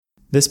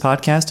This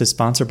podcast is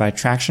sponsored by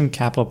Traction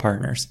Capital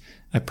Partners,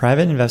 a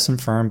private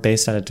investment firm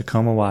based out of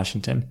Tacoma,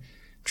 Washington.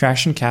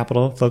 Traction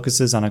Capital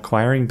focuses on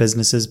acquiring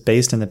businesses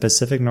based in the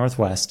Pacific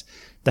Northwest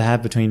that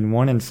have between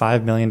 $1 and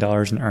 $5 million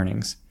in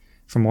earnings.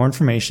 For more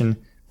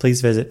information, please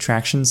visit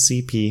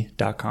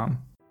tractioncp.com.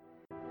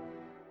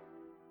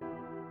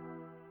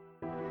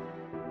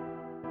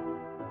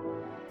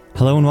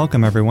 Hello and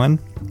welcome, everyone.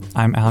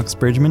 I'm Alex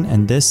Bridgman,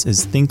 and this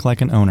is Think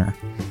Like an Owner.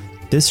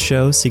 This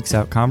show seeks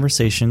out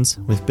conversations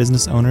with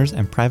business owners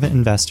and private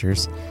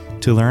investors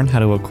to learn how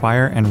to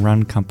acquire and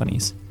run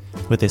companies,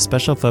 with a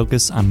special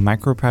focus on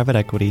micro-private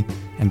equity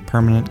and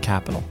permanent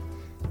capital.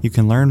 You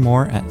can learn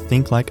more at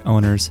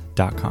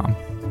thinklikeowners.com.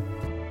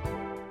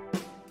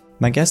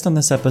 My guest on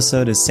this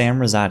episode is Sam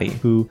Rosati,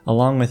 who,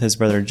 along with his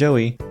brother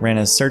Joey, ran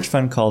a search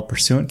fund called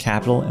Pursuant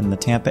Capital in the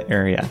Tampa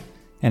area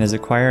and has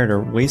acquired a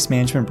waste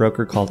management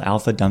broker called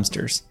Alpha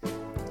Dumpsters.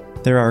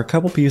 There are a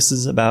couple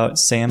pieces about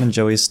Sam and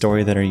Joey's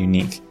story that are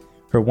unique.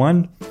 For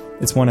one,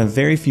 it's one of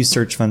very few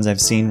search funds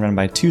I've seen run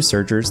by two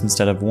searchers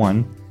instead of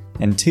one,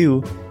 and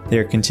two, they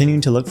are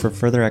continuing to look for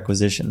further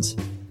acquisitions.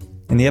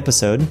 In the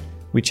episode,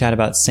 we chat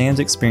about Sam's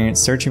experience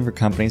searching for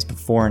companies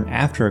before and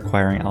after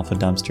acquiring Alpha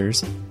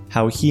Dumpsters,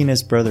 how he and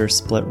his brother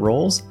split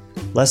roles,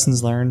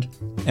 lessons learned,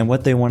 and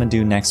what they want to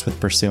do next with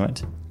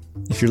Pursuant.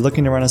 If you're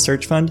looking to run a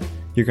search fund,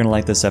 you're going to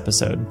like this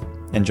episode.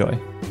 Enjoy.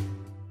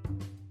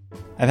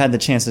 I've had the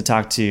chance to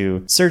talk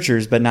to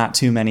searchers, but not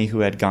too many who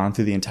had gone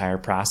through the entire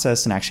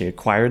process and actually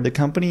acquired the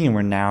company and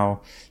were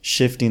now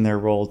shifting their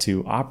role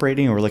to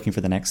operating or looking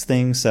for the next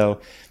thing. So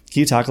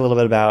can you talk a little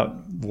bit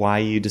about why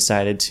you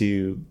decided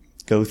to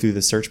go through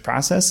the search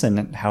process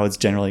and how it's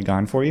generally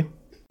gone for you?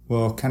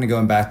 Well, kind of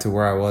going back to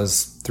where I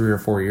was 3 or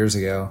 4 years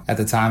ago. At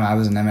the time, I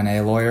was an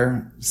M&A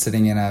lawyer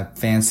sitting in a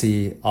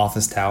fancy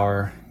office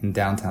tower in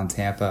downtown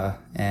Tampa,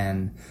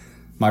 and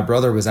my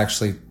brother was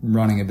actually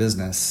running a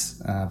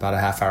business about a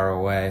half hour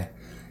away,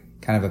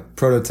 kind of a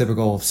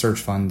prototypical search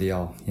fund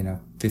deal,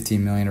 $15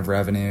 million of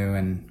revenue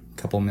and a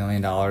couple $1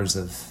 million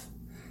of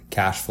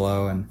cash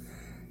flow. And,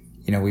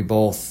 we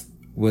both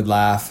would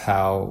laugh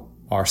how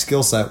our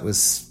skill set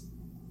was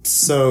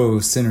so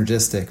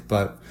synergistic,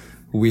 but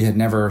we had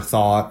never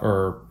thought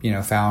or,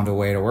 found a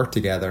way to work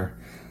together.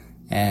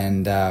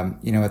 And,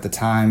 at the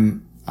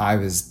time I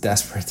was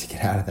desperate to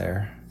get out of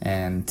there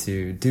and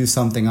to do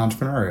something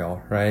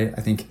entrepreneurial, right?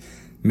 I think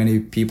many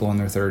people in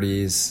their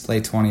 30s,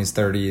 late 20s,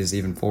 30s,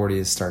 even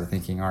 40s started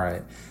thinking, all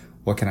right,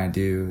 what can I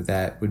do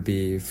that would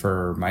be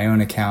for my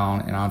own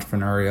account and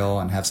entrepreneurial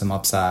and have some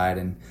upside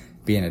and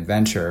be an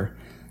adventure?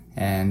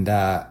 And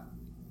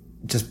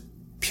just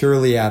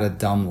purely out of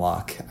dumb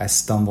luck, I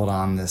stumbled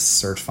on this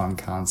search fund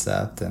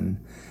concept, and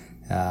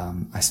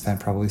I spent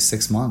probably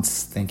 6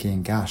 months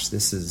thinking, gosh,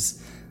 this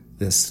is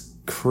this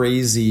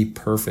crazy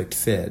perfect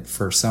fit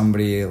for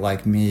somebody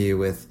like me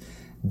with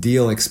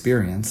deal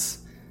experience.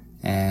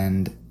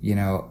 And,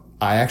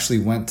 I actually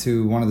went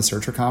to one of the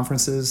searcher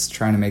conferences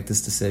trying to make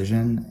this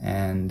decision,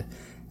 and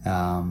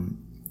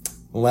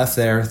left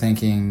there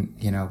thinking,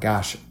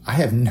 gosh, I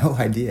have no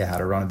idea how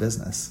to run a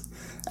business.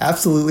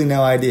 Absolutely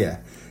no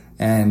idea.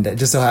 And it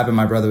just so happened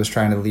my brother was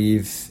trying to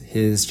leave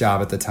his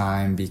job at the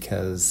time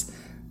because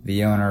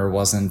the owner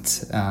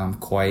wasn't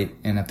quite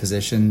in a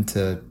position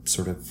to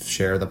sort of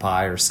share the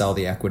pie or sell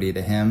the equity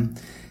to him.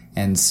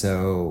 And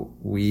so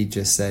we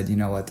just said, you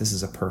know what, this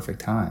is a perfect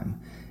time.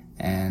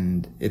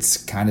 And it's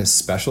kind of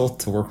special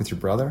to work with your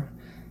brother.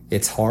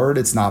 It's hard.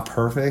 It's not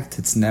perfect.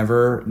 It's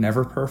never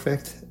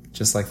perfect,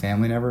 just like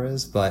family never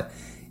is. But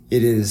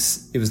it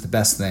was the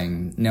best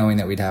thing, knowing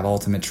that we'd have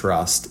ultimate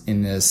trust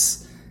in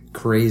this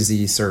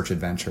crazy search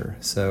adventure.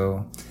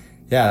 So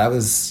yeah, that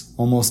was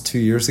almost 2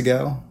 years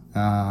ago.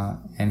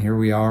 And here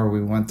we are.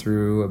 We went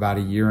through about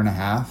a year and a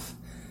half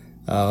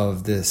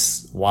of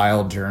this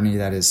wild journey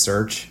that is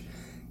search.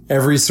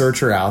 Every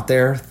searcher out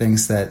there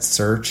thinks that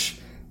search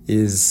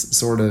is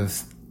sort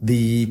of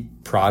the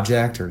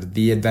project or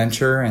the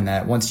adventure, and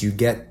that once you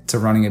get to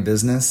running a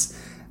business,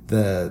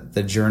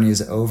 the journey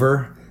is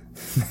over.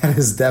 That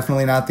is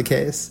definitely not the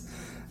case,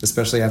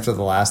 especially after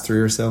the last 3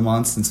 or so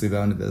months since we've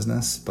owned a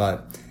business.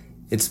 But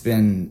it's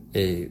been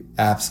a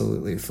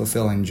absolutely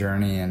fulfilling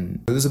journey.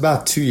 And it was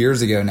about 2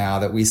 years ago now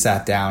that we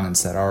sat down and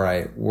said, all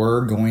right,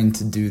 we're going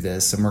to do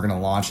this, and we're going to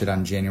launch it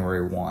on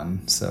January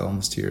 1. So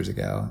almost 2 years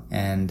ago.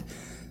 And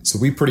so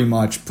we pretty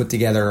much put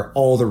together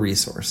all the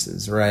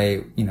resources,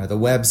 right? The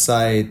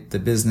website, the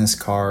business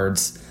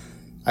cards.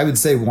 I would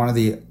say one of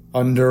the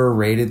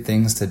underrated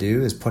things to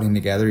do is putting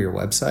together your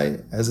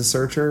website as a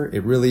searcher.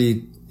 It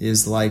really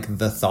is like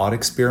the thought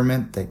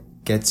experiment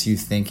that gets you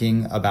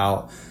thinking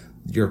about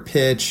your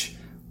pitch,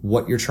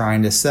 what you're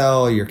trying to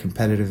sell, your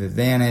competitive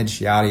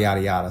advantage, yada,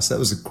 yada, yada. So that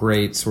was a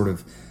great sort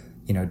of,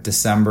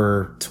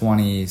 December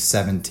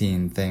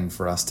 2017 thing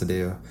for us to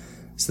do.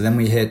 So then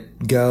we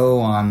hit go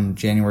on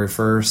January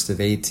 1st of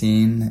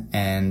 18,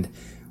 and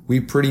we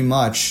pretty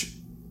much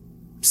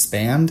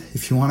spanned,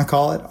 if you want to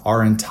call it,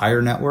 our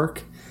entire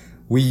network.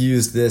 We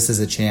used this as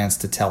a chance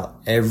to tell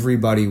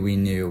everybody we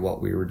knew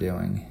what we were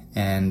doing.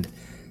 And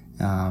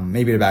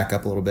maybe to back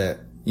up a little bit,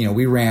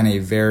 we ran a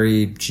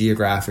very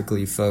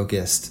geographically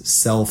focused,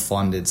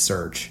 self-funded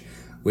search,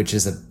 which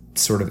is a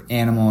sort of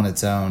animal in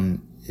its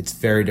own. It's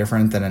very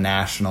different than a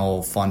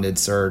national funded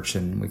search,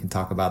 and we can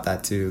talk about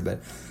that too.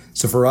 But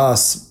so for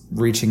us,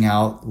 reaching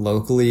out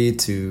locally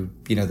to,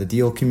 the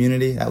deal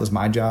community, that was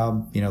my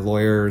job.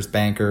 Lawyers,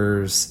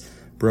 bankers,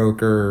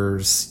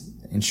 brokers,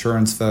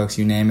 insurance folks,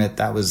 you name it.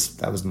 That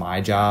was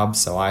my job.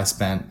 So I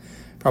spent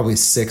probably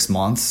 6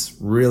 months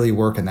really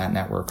working that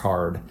network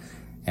hard.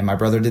 And my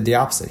brother did the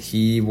opposite.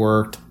 He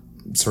worked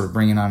sort of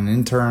bringing on an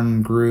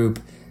intern group,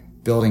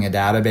 building a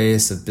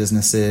database of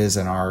businesses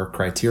in our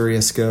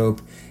criteria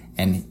scope.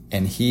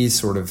 And he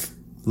sort of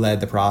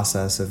led the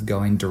process of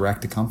going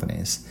direct to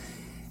companies.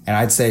 And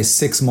I'd say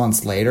 6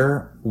 months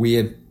later, we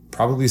had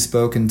probably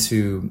spoken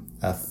to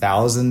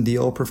 1,000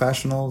 deal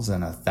professionals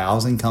and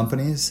 1,000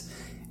 companies.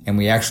 And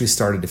we actually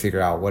started to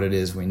figure out what it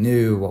is we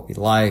knew, what we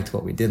liked,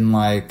 what we didn't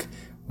like.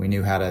 We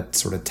knew how to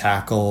sort of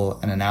tackle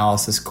an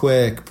analysis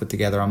quick, put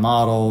together a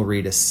model,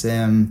 read a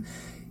sim.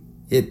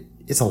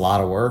 It's a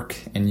lot of work,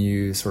 and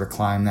you sort of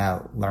climb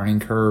that learning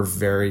curve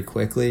very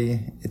quickly.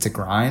 It's a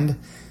grind.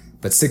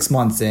 But 6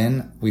 months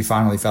in, we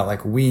finally felt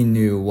like we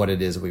knew what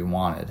it is we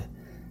wanted.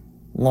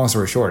 Long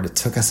story short, it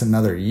took us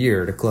another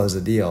year to close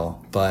the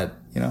deal. But,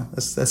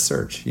 that's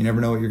search. You never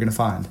know what you're going to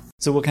find.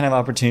 So what kind of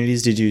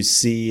opportunities did you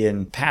see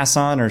and pass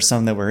on, or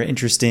some that were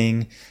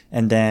interesting?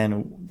 And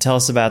then tell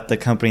us about the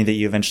company that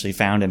you eventually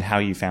found and how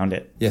you found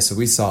it. Yeah, so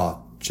we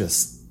saw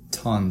just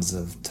tons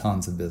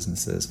of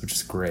businesses, which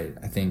is great.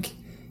 I think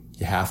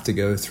you have to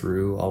go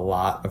through a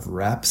lot of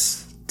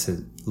reps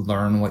to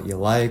learn what you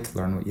like,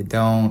 learn what you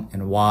don't,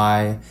 and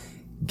why,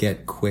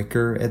 get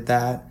quicker at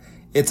that.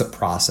 It's a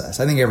process.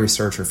 I think every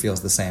searcher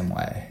feels the same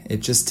way.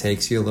 It just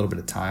takes you a little bit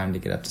of time to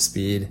get up to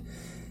speed.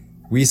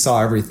 We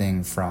saw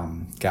everything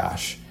from,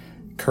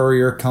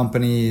 courier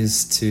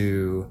companies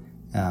to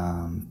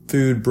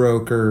food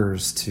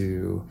brokers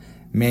to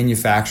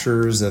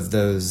manufacturers of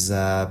those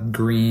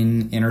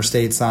green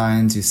interstate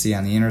signs you see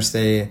on the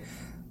interstate.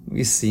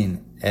 We've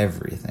seen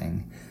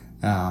everything.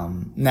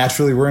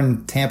 Naturally, we're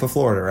in Tampa,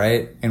 Florida,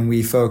 right? And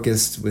we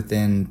focused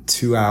within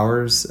 2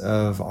 hours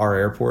of our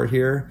airport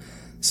here.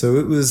 So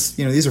it was,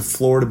 these are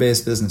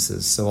Florida-based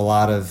businesses. So a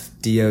lot of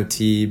DOT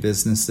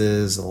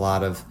businesses, a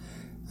lot of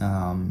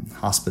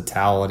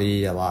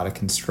hospitality, a lot of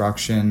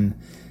construction.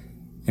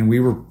 And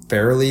we were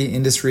fairly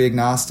industry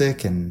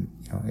agnostic. And,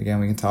 again,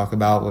 we can talk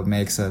about what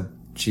makes a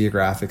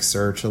geographic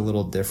search a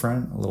little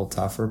different, a little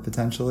tougher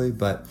potentially.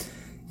 But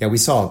yeah, we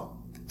saw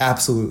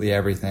absolutely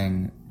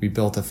everything. We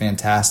built a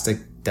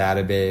fantastic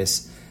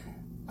database.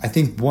 I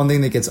think one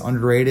thing that gets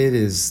underrated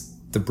is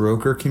the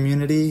broker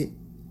community.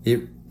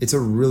 It's a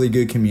really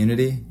good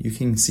community. You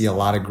can see a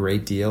lot of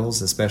great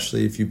deals,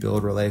 especially if you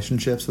build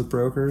relationships with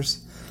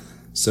brokers.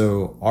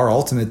 So our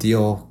ultimate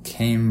deal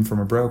came from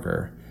a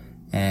broker.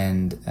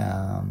 And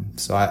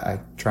so I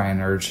try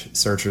and urge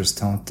searchers,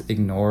 don't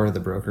ignore the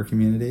broker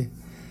community.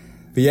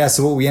 But yeah,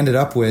 so what we ended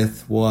up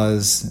with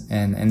was,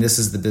 and this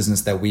is the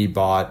business that we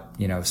bought,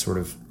 sort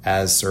of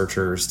as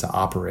searchers to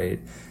operate.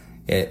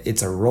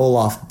 It's a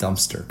roll-off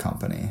dumpster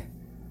company.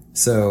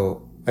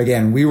 So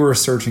again, we were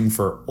searching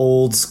for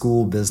old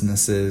school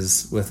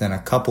businesses within a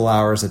couple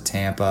hours of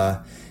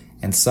Tampa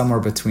and somewhere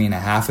between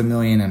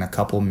 $500,000 and a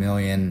couple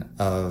million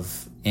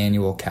of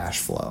annual cash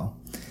flow.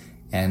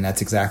 And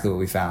that's exactly what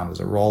we found, was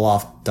a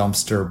roll-off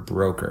dumpster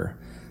broker.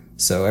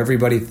 So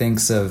everybody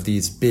thinks of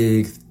these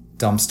big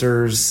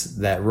dumpsters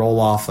that roll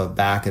off a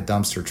back of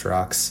dumpster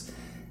trucks.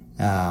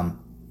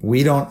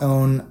 We don't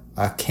own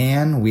a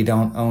can. We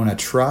don't own a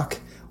truck.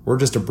 We're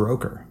just a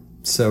broker.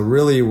 So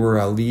really, we're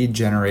a lead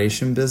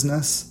generation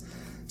business.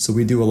 So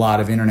we do a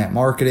lot of internet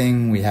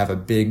marketing. We have a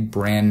big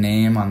brand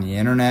name on the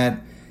internet,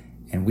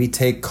 and we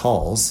take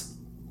calls.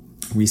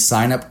 We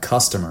sign up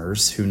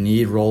customers who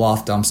need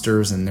roll-off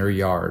dumpsters in their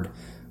yard,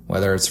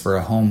 whether it's for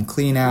a home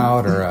clean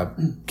out or a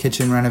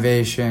kitchen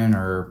renovation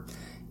or,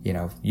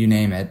 you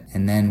name it.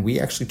 And then we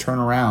actually turn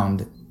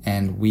around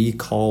and we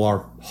call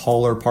our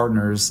hauler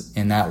partners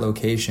in that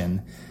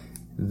location.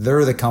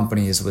 They're the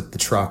companies with the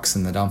trucks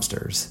and the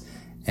dumpsters,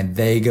 and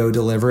they go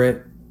deliver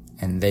it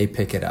and they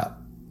pick it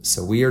up.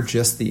 So we are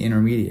just the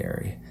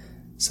intermediary.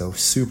 So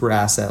super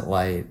asset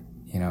light,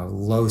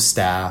 low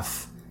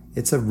staff.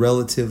 It's a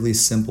relatively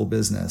simple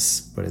business,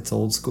 but it's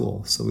old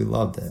school. So we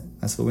loved it.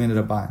 That's what we ended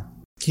up buying.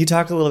 Can you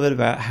talk a little bit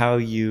about how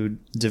you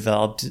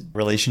developed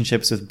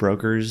relationships with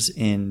brokers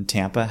in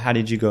Tampa? How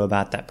did you go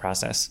about that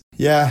process?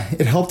 Yeah,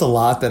 it helped a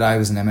lot that I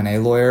was an M&A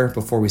lawyer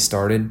before we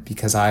started,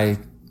 because I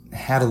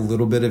had a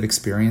little bit of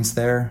experience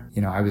there.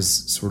 I was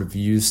sort of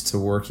used to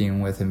working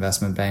with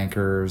investment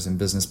bankers and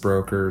business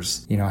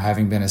brokers.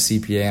 Having been a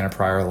CPA in a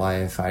prior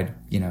life, I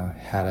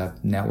had a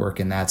network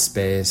in that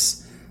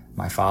space.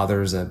 My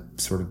father's a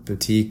sort of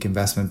boutique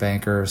investment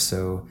banker.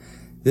 So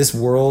this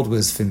world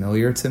was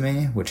familiar to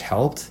me, which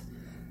helped.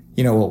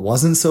 What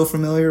wasn't so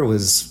familiar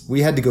was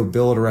we had to go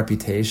build a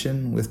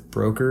reputation with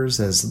brokers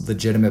as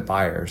legitimate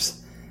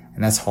buyers.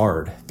 And that's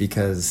hard,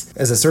 because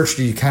as a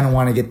searcher, you kind of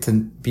want to get to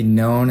be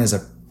known as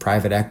a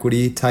private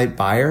equity type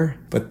buyer.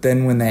 But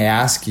then when they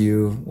ask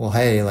you, well,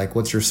 hey, like,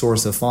 what's your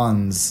source of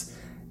funds?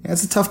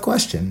 It's a tough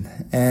question.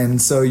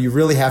 And so you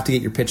really have to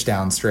get your pitch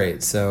down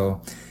straight.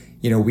 So,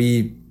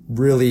 we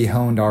really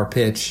honed our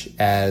pitch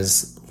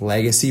as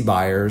legacy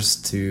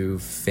buyers to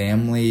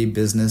family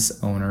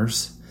business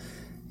owners.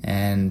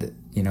 And,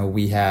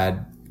 we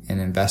had an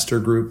investor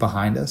group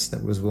behind us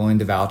that was willing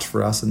to vouch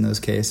for us in those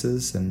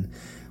cases. And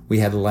we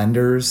had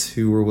lenders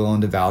who were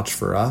willing to vouch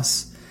for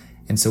us.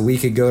 And so we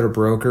could go to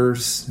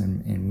brokers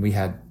and we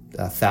had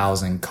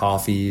 1,000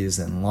 coffees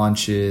and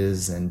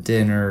lunches and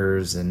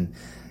dinners and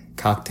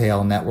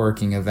cocktail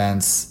networking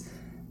events.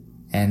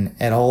 And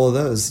at all of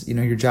those,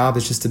 your job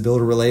is just to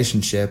build a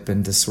relationship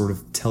and to sort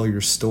of tell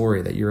your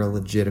story that you're a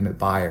legitimate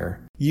buyer.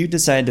 You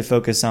decided to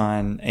focus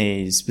on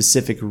a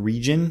specific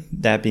region,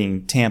 that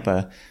being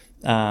Tampa.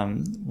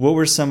 What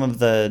were some of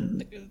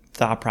the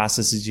thought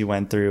processes you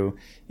went through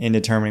in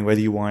determining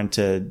whether you wanted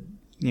to,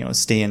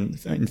 stay in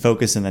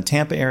focus in the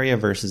Tampa area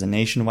versus a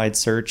nationwide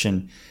search?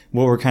 And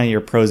what were kind of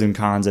your pros and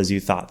cons as you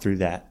thought through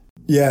that?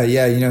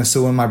 Yeah.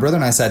 So when my brother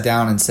and I sat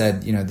down and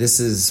said, this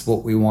is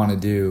what we want to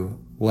do,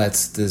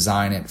 let's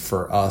design it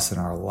for us in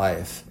our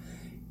life.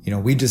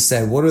 We just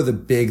said, what are the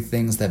big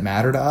things that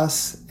matter to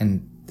us?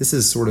 And this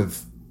is sort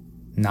of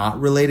not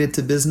related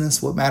to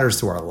business. What matters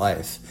to our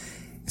life?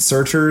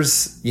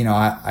 Searchers,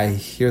 I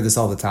hear this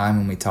all the time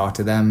when we talk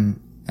to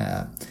them.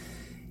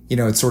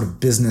 It's sort of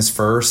business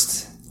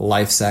first,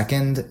 life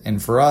second.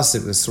 And for us,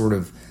 it was sort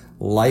of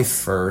life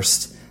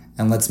first.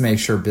 And let's make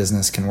sure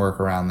business can work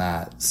around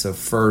that. So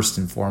first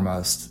and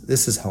foremost,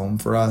 this is home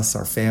for us.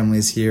 Our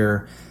family's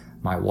here.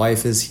 My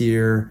wife is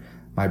here.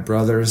 My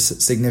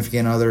brother's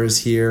significant other is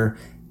here.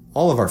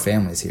 All of our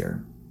family's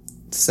here.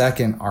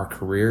 Second, our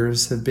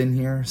careers have been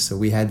here. So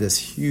we had this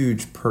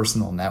huge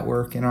personal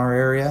network in our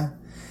area.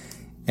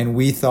 And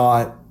we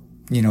thought,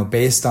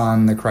 based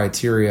on the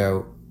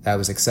criteria that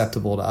was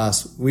acceptable to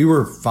us, we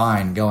were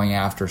fine going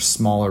after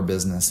smaller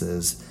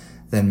businesses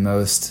than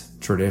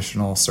most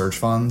traditional search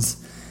funds.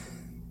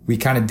 We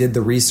kind of did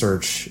the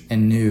research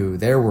and knew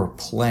there were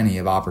plenty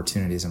of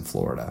opportunities in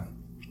Florida.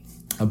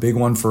 A big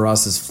one for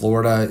us is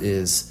Florida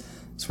is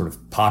sort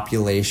of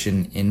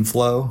population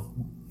inflow,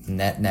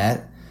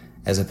 net,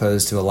 as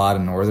opposed to a lot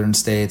of northern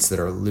states that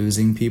are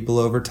losing people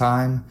over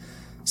time.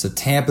 So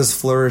Tampa's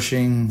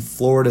flourishing,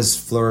 Florida's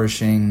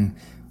flourishing.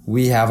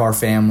 We have our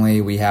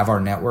family, we have our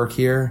network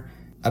here.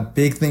 A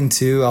big thing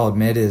too, I'll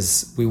admit,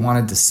 is we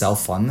wanted to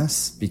self-fund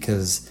this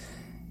because,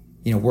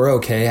 we're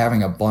okay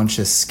having a bunch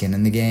of skin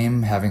in the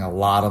game, having a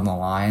lot on the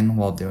line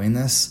while doing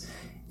this.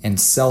 And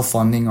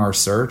self-funding our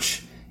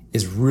search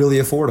is really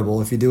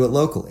affordable if you do it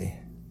locally.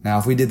 Now,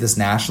 if we did this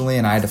nationally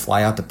and I had to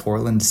fly out to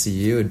Portland to see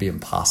you, it'd be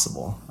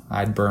impossible.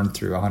 I'd burn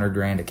through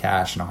 $100,000 of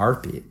cash in a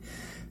heartbeat.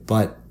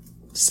 But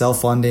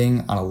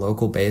self-funding on a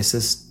local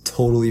basis,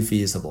 totally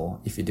feasible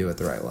if you do it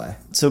the right way.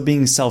 So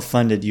being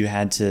self-funded, you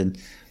had to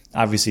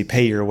obviously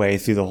pay your way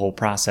through the whole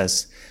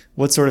process.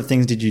 What sort of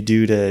things did you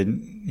do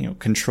to,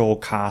 control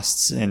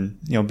costs and,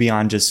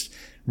 beyond just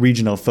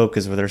regional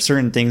focus? Were there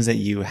certain things that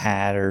you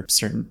had or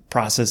certain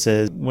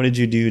processes? What did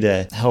you do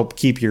to help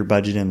keep your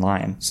budget in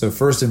line? So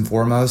first and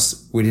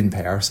foremost, we didn't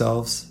pay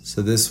ourselves.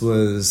 So this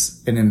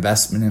was an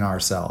investment in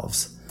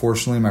ourselves.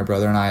 Fortunately, my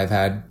brother and I have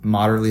had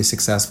moderately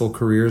successful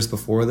careers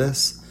before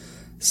this.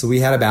 So we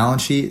had a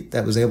balance sheet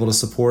that was able to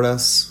support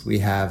us. We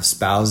have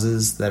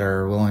spouses that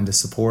are willing to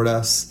support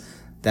us.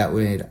 That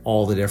made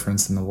all the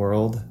difference in the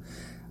world.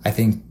 I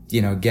think,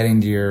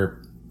 getting to your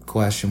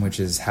question, which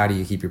is how do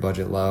you keep your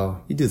budget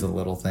low? You do the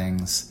little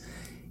things.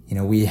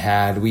 We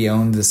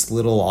owned this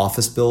little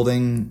office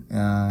building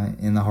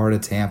in the heart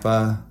of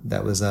Tampa.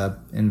 That was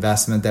a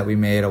investment that we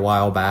made a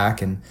while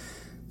back. And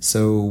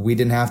so we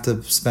didn't have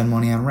to spend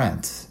money on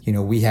rent.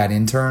 We had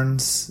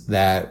interns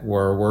that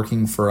were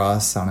working for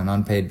us on an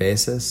unpaid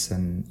basis.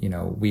 And,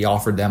 we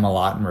offered them a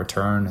lot in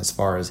return as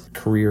far as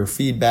career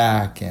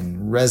feedback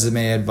and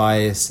resume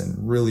advice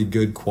and really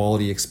good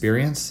quality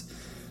experience.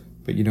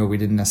 But, we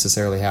didn't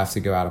necessarily have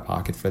to go out of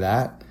pocket for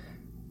that.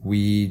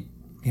 We,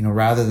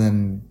 rather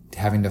than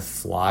having to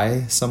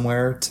fly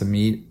somewhere to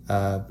meet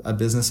a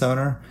business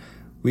owner,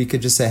 we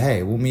could just say,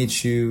 hey, we'll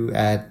meet you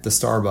at the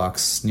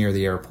Starbucks near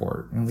the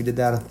airport. And we did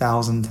that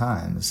 1,000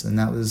 times. And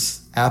that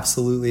was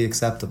absolutely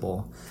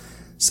acceptable.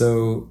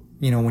 So,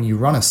 when you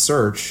run a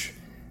search,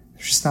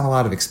 there's just not a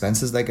lot of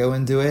expenses that go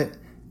into it.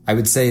 I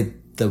would say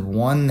the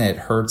one that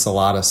hurts a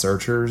lot of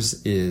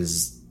searchers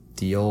is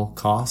deal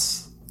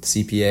costs.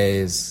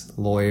 CPAs,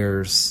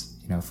 lawyers,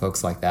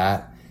 folks like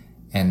that.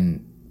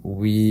 And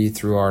we,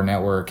 through our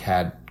network,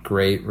 had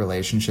great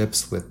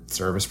relationships with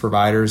service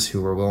providers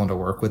who were willing to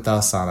work with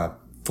us on a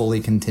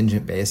fully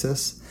contingent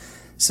basis.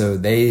 So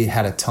they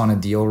had a ton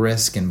of deal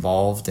risk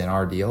involved in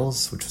our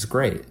deals, which was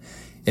great.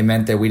 It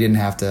meant that we didn't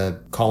have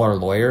to call our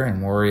lawyer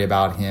and worry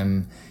about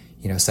him,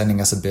 sending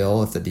us a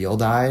bill if the deal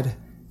died.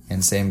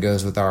 And same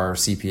goes with our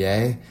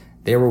CPA.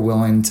 They were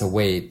willing to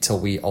wait till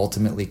we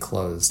ultimately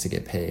closed to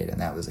get paid,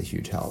 and that was a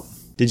huge help.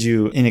 Did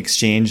you, in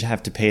exchange,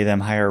 have to pay them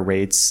higher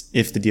rates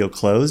if the deal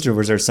closed, or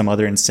was there some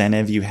other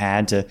incentive you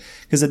had to?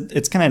 Because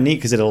it's kind of neat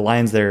because it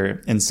aligns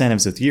their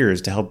incentives with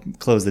yours to help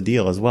close the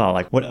deal as well.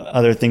 Like, what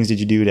other things did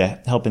you do to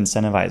help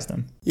incentivize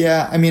them?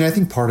 Yeah, I mean, I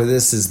think part of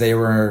this is they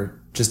were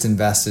just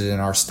invested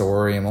in our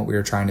story and what we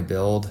were trying to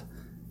build.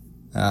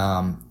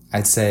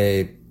 I'd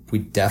say we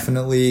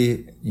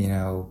definitely,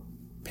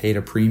 paid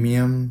a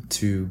premium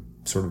to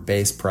sort of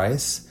base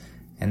price.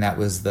 And that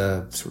was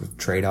the sort of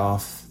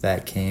trade-off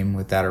that came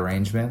with that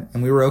arrangement.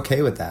 And we were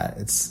okay with that.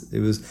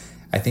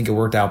 I think it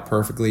worked out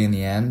perfectly in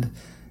the end.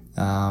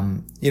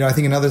 I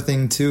think another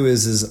thing too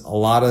is a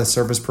lot of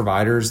service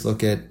providers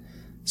look at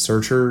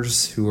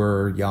searchers who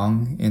are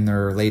young in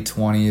their late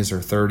 20s or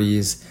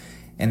 30s,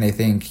 and they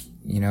think,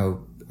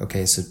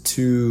 okay, so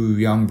two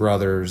young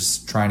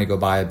brothers trying to go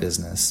buy a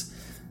business.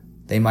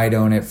 They might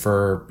own it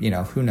for,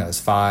 who knows,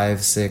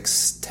 5,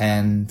 6,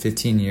 10,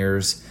 15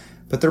 years,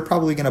 but they're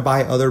probably going to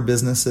buy other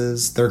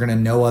businesses. They're going to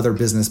know other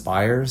business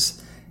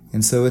buyers.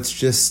 And so it's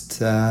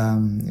just,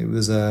 it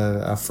was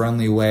a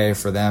friendly way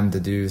for them to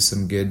do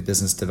some good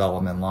business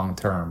development long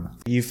term.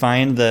 You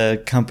find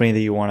the company that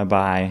you want to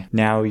buy.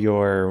 Now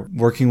you're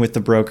working with the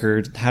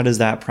broker. How does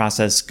that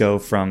process go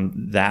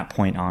from that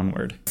point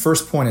onward?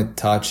 First point of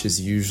touch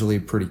is usually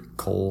pretty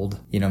cold.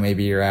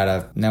 Maybe you're at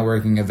a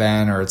networking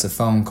event, or it's a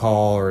phone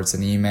call, or it's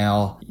an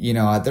email.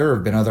 There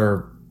have been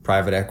other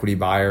private equity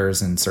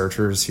buyers and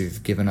searchers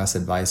who've given us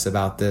advice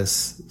about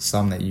this.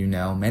 Some that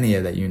many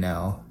of that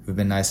who've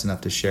been nice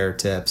enough to share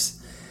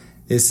tips.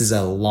 This is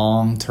a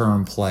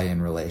long-term play in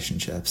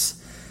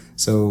relationships.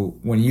 So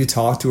when you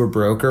talk to a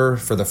broker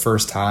for the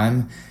first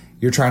time,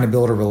 you're trying to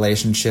build a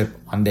relationship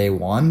on day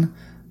one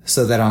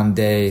so that on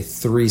day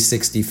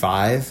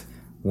 365,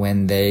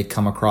 when they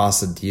come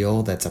across a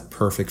deal that's a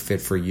perfect fit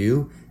for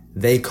you,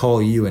 they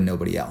call you and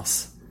nobody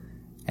else.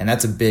 And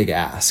that's a big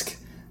ask.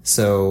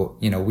 So,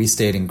 we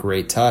stayed in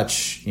great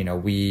touch.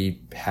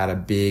 We had a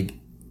big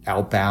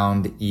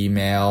outbound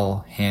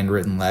email,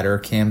 handwritten letter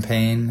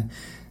campaign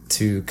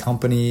to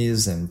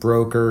companies and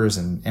brokers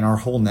and our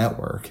whole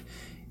network,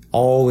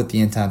 all with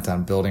the intent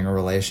on building a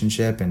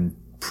relationship and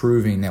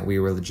proving that we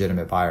were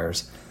legitimate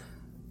buyers.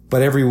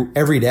 But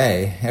every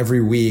day,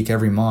 every week,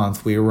 every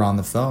month, we were on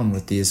the phone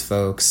with these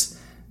folks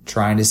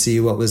trying to see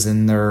what was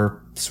in their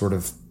sort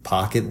of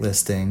pocket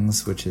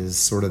listings, which is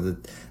sort of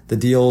the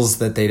deals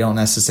that they don't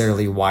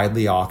necessarily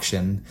widely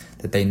auction,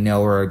 that they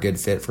know are a good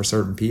fit for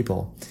certain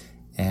people.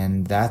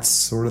 And that's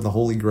sort of the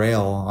holy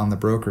grail on the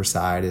broker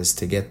side, is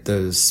to get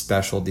those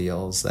special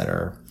deals that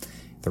are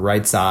the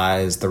right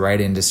size, the right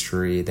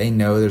industry. They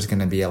know there's going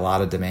to be a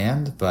lot of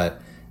demand,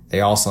 but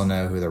they also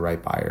know who the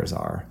right buyers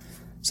are.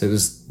 So it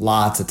was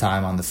lots of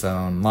time on the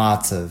phone,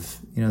 lots of,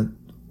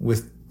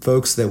 with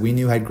folks that we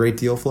knew had great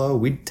deal flow,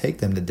 we'd take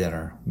them to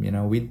dinner.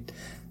 We'd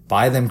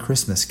buy them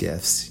Christmas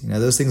gifts.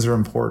 Those things are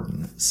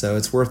important. So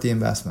it's worth the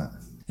investment.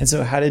 And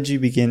so how did you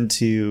begin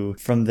to,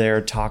 from there,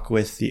 talk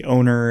with the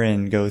owner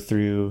and go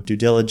through due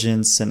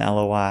diligence and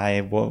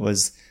LOI? What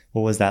was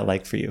that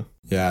like for you?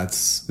 Yeah,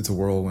 it's a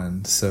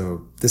whirlwind.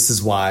 So this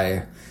is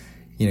why,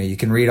 you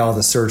can read all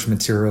the search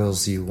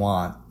materials you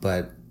want,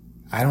 but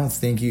I don't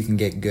think you can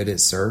get good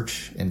at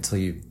search until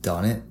you've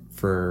done it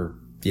for,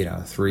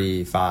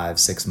 3, 5,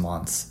 6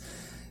 months,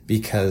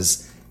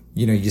 because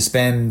you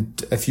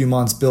spend a few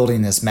months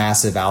building this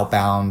massive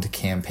outbound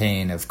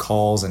campaign of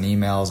calls and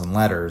emails and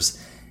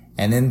letters,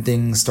 and then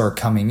things start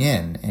coming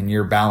in, and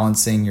you're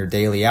balancing your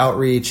daily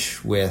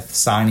outreach with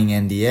signing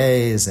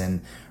NDAs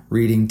and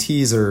reading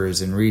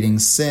teasers and reading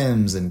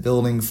CIMs and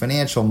building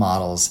financial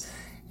models.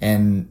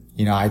 And,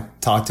 I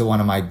talked to one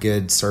of my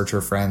good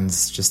searcher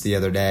friends just the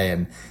other day,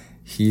 and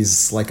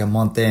he's like a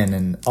month in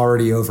and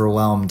already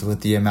overwhelmed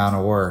with the amount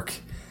of work.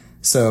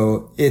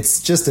 So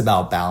it's just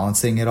about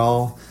balancing it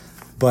all.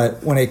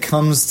 But when it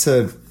comes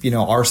to,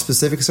 our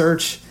specific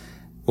search,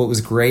 what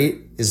was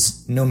great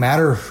is no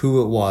matter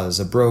who it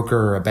was, a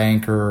broker, a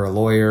banker, a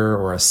lawyer,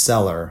 or a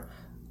seller,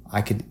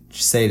 I could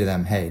say to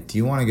them, hey, do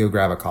you want to go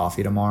grab a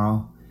coffee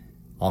tomorrow?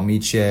 I'll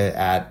meet you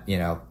at,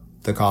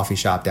 the coffee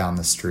shop down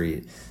the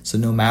street. So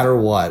no matter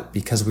what,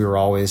 because we were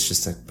always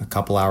just a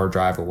couple hour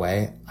drive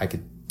away, I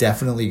could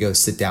definitely go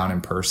sit down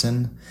in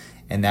person.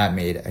 And that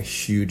made a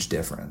huge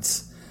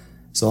difference.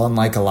 So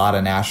unlike a lot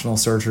of national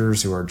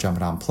searchers who are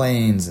jumping on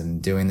planes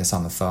and doing this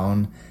on the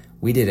phone,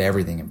 we did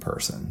everything in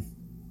person.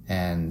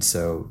 And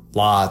so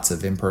lots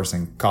of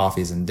in-person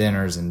coffees and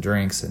dinners and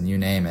drinks and you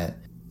name it.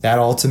 That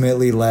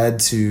ultimately led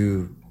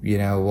to,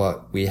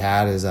 what we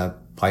had is a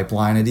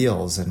pipeline of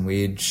deals, and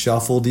we'd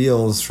shuffle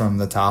deals from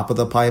the top of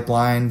the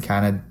pipeline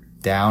kind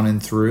of down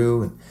and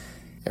through.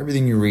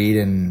 Everything you read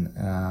in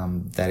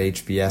that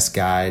HBS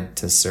guide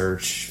to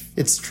search,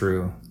 it's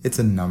true. It's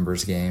a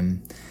numbers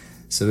game.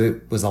 So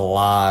it was a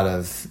lot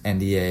of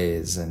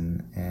NDAs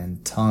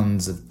and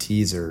tons of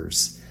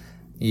teasers.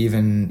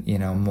 Even,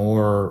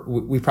 more,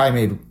 we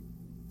probably made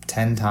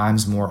 10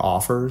 times more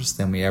offers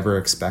than we ever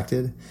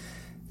expected,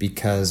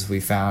 because we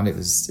found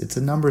it's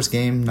a numbers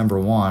game, number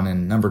one.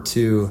 And number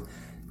two,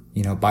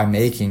 by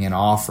making an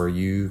offer,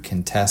 you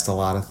can test a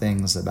lot of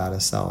things about a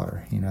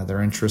seller,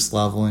 their interest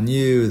level in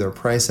you, their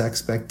price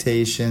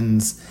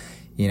expectations,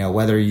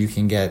 whether you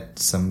can get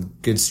some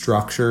good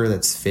structure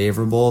that's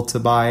favorable to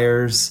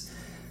buyers.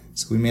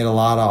 So we made a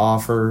lot of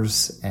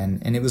offers,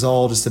 and it was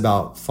all just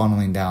about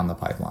funneling down the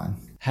pipeline.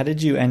 How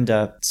did you end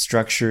up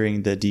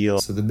structuring the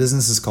deal? So the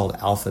business is called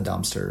Alpha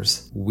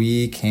Dumpsters.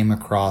 We came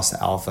across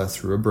Alpha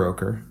through a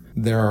broker.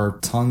 There are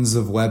tons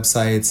of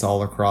websites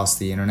all across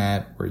the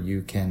internet where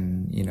you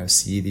can,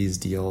 see these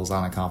deals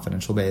on a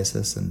confidential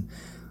basis. And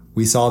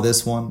we saw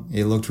this one.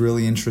 It looked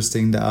really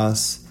interesting to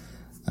us.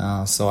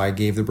 So I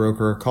gave the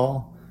broker a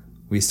call.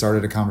 We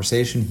started a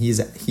conversation.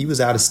 He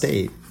was out of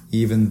state,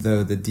 even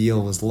though the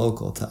deal was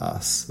local to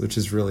us, which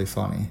is really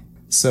funny.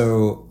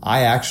 So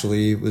I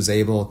actually was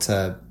able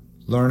to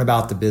learn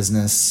about the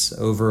business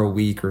over a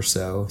week or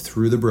so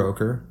through the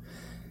broker.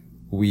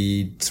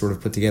 We sort of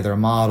put together a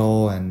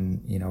model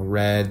and,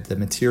 read the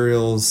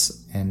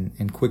materials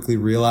and quickly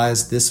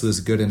realized this was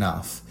good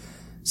enough.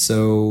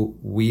 So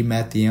we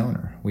met the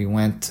owner. We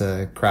went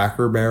to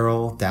Cracker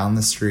Barrel down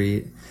the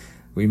street.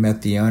 We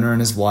met the owner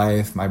and his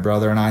wife. My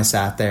brother and I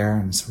sat there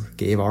and sort of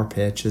gave our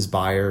pitch as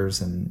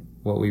buyers and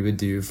what we would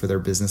do for their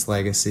business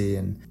legacy.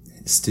 And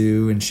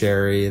Stu and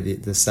Sherry,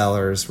 the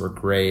sellers, were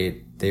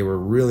great. They were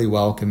really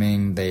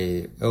welcoming.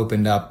 They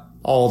opened up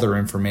all their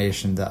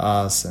information to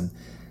us and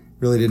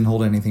really didn't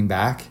hold anything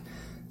back.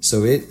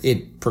 So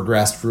it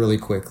progressed really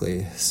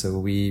quickly. So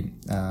we,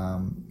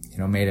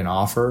 made an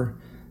offer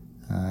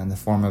in the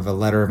form of a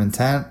letter of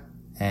intent,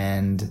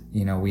 and,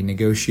 we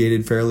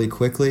negotiated fairly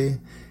quickly.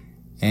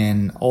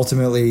 And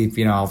ultimately,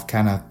 I'll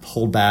kind of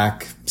hold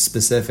back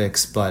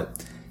specifics,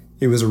 but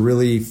it was a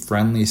really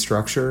friendly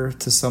structure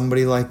to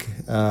somebody like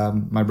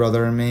my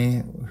brother and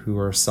me, who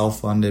are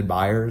self-funded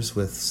buyers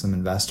with some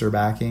investor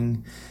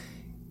backing.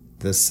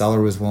 The seller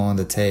was willing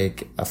to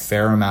take a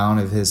fair amount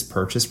of his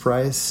purchase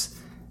price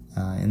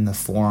in the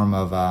form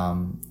of,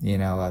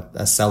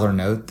 a seller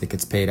note that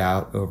gets paid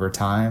out over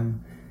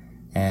time.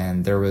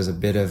 And there was a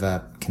bit of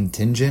a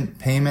contingent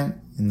payment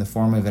in the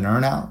form of an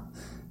earnout,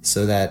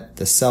 so that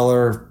the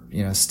seller,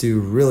 Stu,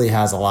 really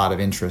has a lot of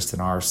interest in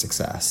our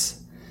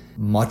success.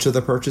 Much of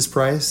the purchase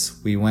price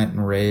we went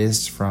and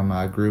raised from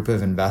a group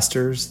of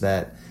investors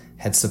that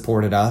had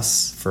supported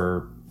us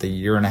for the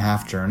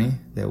 1.5-year journey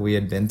that we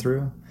had been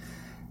through.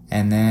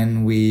 And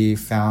then we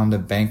found a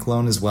bank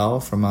loan as well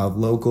from a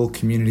local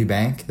community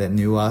bank that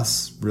knew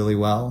us really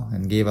well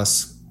and gave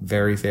us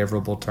very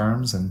favorable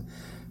terms and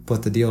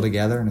put the deal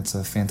together. And it's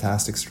a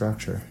fantastic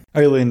structure.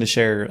 Are you willing to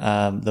share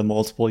the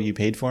multiple you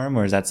paid for him,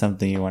 or is that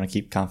something you want to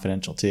keep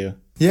confidential too?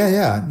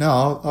 Yeah.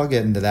 No, I'll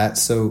get into that.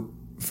 So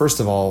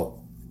first of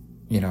all,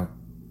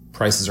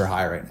 prices are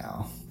high right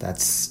now.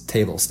 That's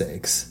table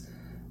stakes.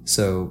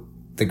 So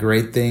the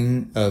great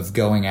thing of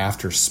going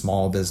after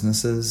small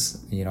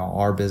businesses,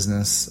 our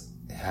business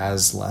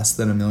has less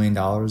than $1 million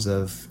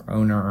of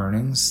owner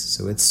earnings,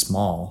 so it's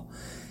small,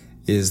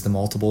 is the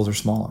multiples are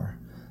smaller.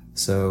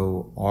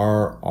 So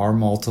our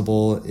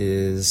multiple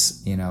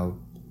is,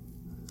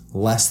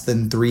 less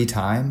than 3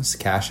 times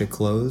cash at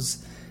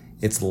close.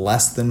 It's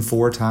less than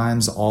 4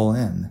 times all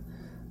in.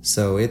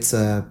 So it's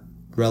a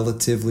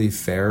relatively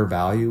fair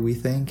value, we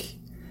think.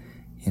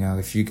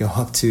 If you go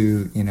up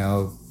to,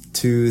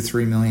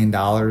 $2-3 million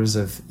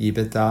of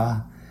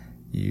EBITDA,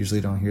 you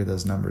usually don't hear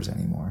those numbers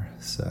anymore.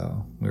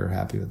 So we were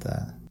happy with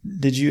that.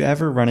 Did you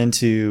ever run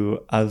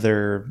into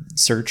other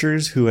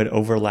searchers who had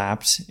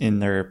overlapped in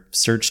their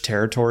search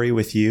territory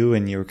with you,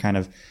 and you were kind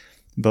of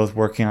both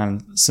working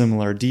on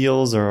similar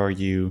deals, or are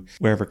you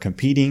wherever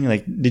competing?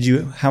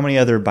 How many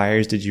other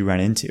buyers did you run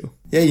into?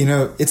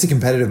 Yeah, it's a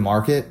competitive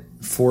market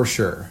for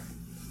sure.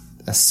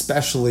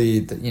 Especially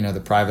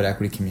the private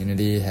equity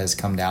community has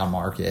come down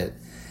market.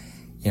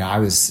 I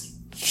was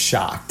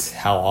shocked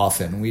how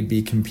often we'd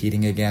be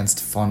competing against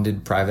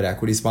funded private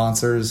equity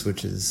sponsors,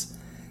 which is,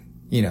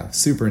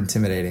 super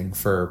intimidating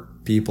for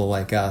people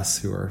like us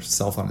who are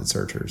self-funded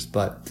searchers.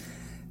 But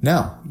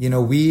no,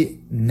 we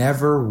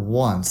never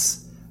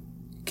once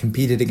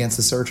competed against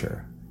a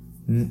searcher.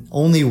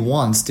 Only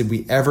once did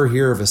we ever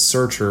hear of a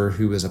searcher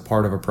who was a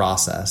part of a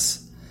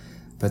process,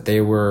 but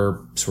they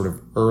were sort of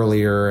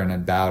earlier and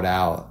had bowed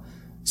out.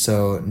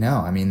 So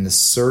no, the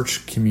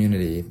search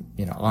community,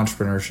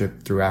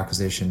 entrepreneurship through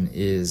acquisition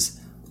is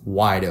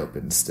wide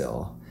open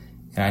still.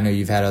 And I know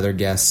you've had other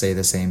guests say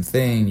the same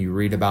thing. You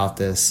read about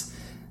this.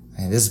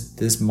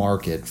 This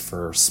market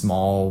for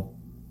small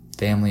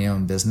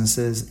family-owned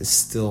businesses is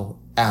still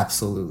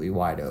absolutely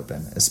wide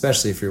open,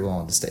 especially if you're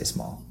willing to stay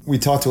small. We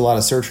talk to a lot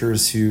of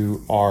searchers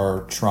who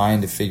are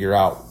trying to figure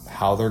out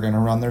how they're going to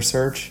run their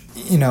search.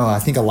 I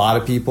think a lot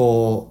of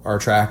people are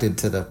attracted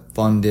to the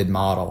funded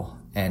model,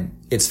 and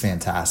it's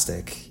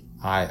fantastic.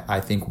 I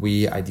think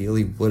we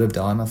ideally would have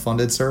done a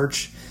funded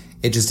search.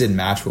 It just didn't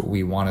match what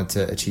we wanted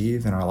to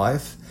achieve in our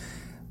life.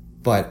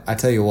 But I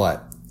tell you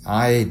what,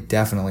 I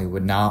definitely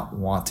would not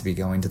want to be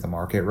going to the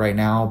market right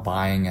now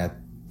buying a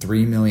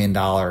 $3 million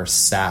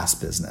SaaS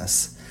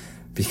business,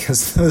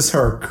 because those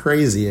are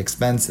crazy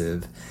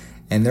expensive.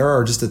 And there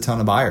are just a ton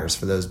of buyers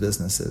for those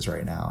businesses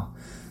right now.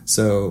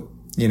 So,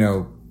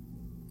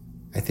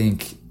 I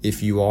think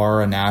if you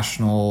are a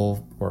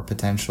national or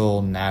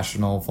potential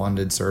national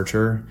funded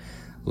searcher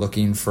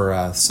looking for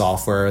a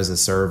software as a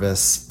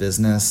service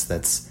business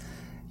that's,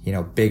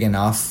 big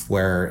enough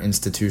where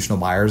institutional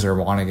buyers are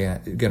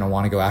going to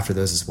want to go after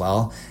those as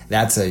well,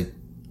 that's a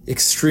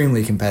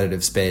extremely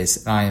competitive space.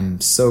 And I am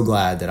so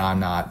glad that I'm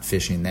not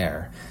fishing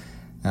there.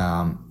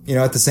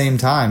 At the same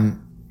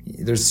time,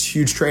 there's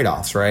huge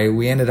trade-offs, right?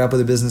 We ended up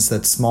with a business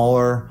that's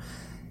smaller.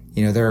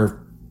 There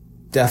are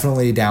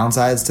definitely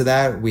downsides to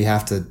that. We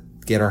have to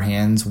get our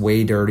hands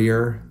way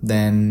dirtier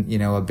than,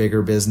 a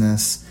bigger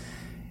business.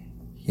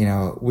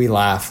 We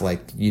laugh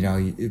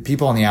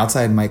people on the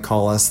outside might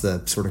call us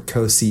the sort of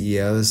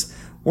co-CEOs.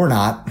 We're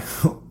not.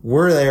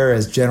 We're there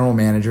as general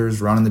managers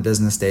running the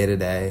business day to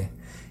day.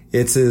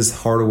 It's as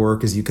hard a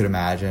work as you could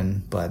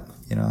imagine, but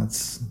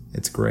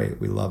it's great.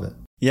 We love it.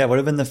 Yeah. What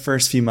have been the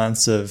first few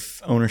months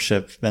of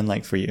ownership been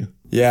like for you?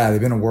 Yeah,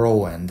 they've been a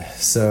whirlwind.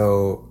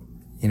 So,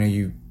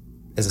 you,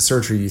 as a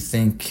searcher, you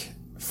think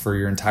for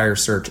your entire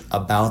search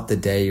about the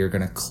day you're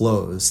going to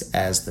close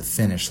as the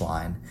finish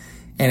line.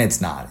 And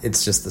it's not.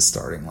 It's just the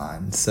starting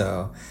line.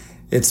 So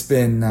it's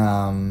been,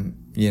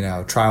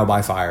 trial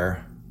by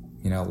fire,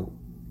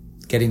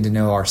 getting to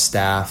know our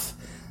staff,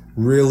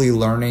 really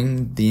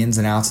learning the ins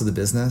and outs of the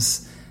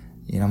business.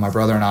 My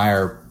brother and I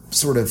are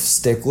sort of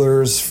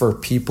sticklers for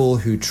people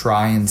who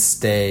try and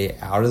stay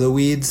out of the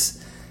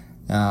weeds.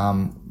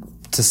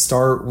 To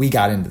start, we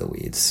got into the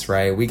weeds,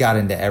 right? We got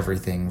into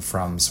everything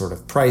from sort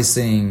of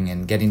pricing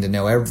and getting to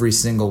know every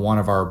single one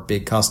of our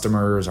big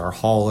customers, our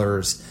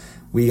haulers.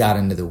 We got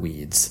into the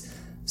weeds.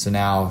 So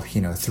now,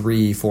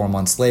 3-4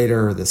 months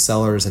later, the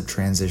sellers have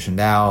transitioned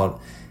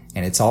out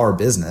and it's our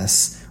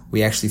business.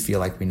 We actually feel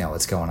like we know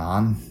what's going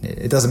on.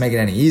 It doesn't make it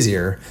any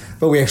easier,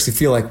 but we actually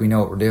feel like we know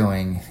what we're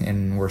doing,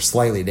 and we're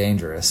slightly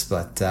dangerous.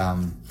 But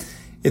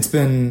it's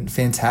been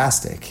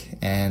fantastic.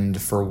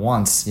 And for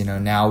once,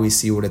 now we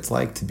see what it's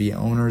like to be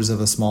owners of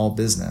a small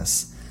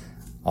business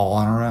all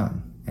on our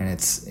own. And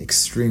it's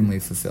extremely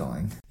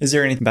fulfilling. Is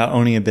there anything about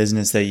owning a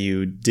business that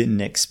you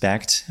didn't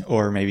expect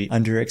or maybe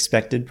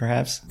under-expected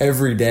perhaps?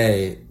 Every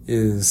day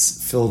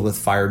is filled with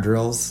fire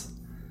drills.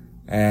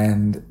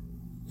 And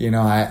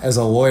as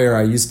a lawyer,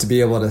 I used to be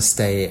able to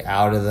stay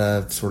out of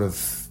the sort of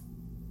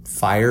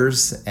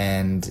fires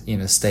and,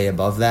 stay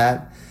above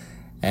that.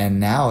 And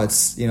now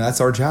it's,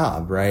 that's our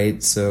job,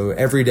 right? So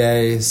every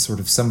day, sort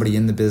of somebody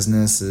in the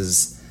business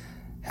is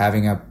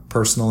having a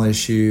personal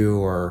issue,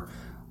 or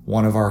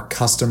one of our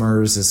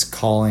customers is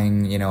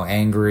calling,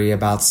 angry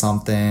about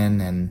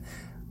something, and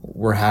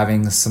we're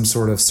having some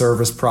sort of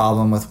service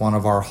problem with one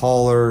of our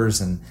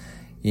haulers. And,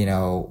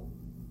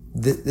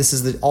 this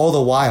is all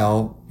the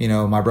while,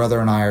 my brother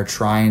and I are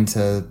trying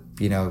to,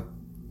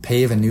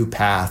 pave a new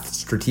path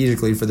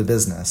strategically for the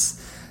business,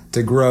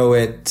 to grow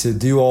it, to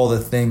do all the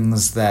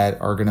things that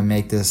are going to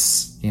make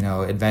this,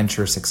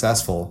 adventure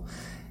successful.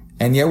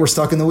 And yet we're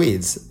stuck in the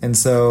weeds. And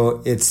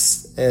so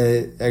it's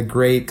a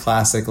great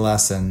classic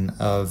lesson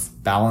of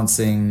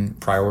balancing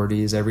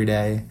priorities every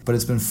day, but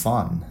it's been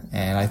fun.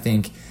 And I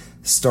think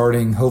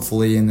starting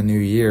hopefully in the new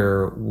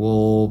year,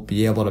 we'll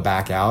be able to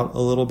back out a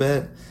little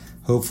bit,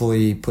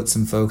 hopefully put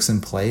some folks in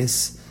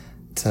place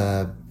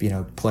to,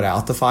 put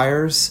out the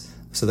fires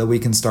so that we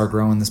can start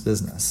growing this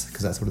business,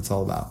 because that's what it's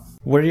all about.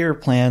 What are your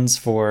plans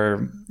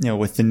for,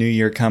 with the new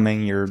year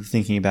coming, you're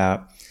thinking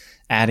about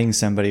adding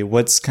somebody?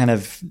 What's kind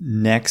of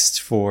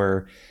next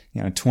for,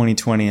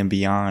 2020 and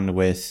beyond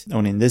with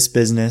owning this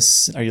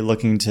business? Are you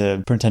looking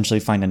to potentially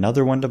find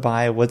another one to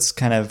buy? What's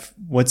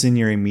in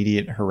your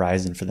immediate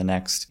horizon for the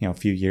next,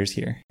 few years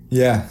here?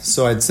 Yeah.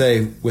 So I'd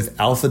say with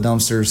Alpha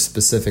Dumpsters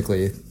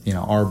specifically,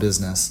 our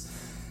business,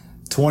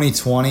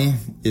 2020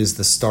 is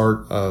the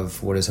start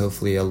of what is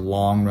hopefully a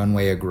long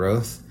runway of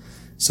growth.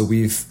 So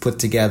we've put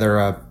together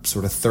a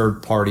sort of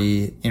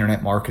third-party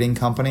internet marketing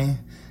company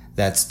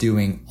that's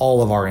doing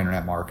all of our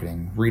internet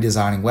marketing,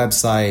 redesigning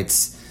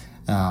websites,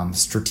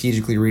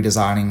 strategically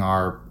redesigning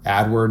our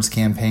AdWords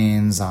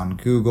campaigns on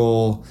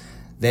Google.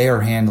 They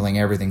are handling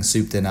everything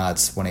soup to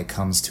nuts when it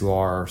comes to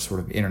our sort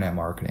of internet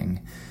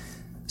marketing.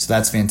 So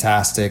that's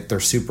fantastic. They're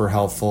super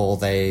helpful.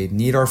 They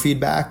need our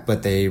feedback,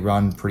 but they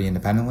run pretty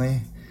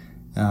independently.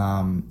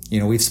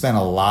 We've spent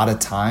a lot of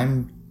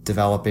time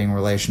developing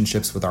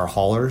relationships with our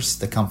haulers,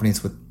 the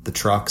companies with the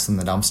trucks and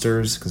the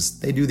dumpsters, because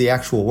they do the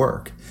actual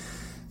work.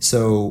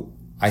 So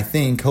I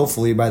think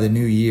hopefully by the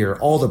new year,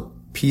 all the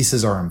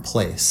pieces are in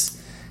place.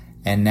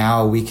 And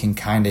now we can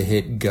kind of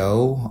hit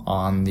go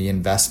on the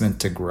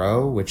investment to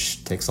grow,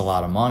 which takes a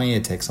lot of money.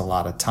 It takes a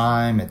lot of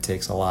time. It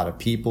takes a lot of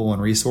people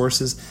and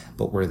resources,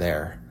 but we're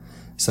there.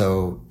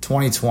 So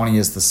 2020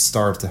 is the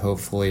start to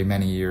hopefully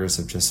many years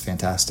of just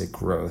fantastic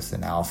growth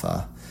in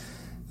Alpha.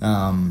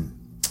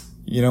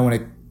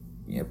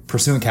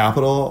 Pursuant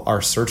Capital,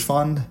 our search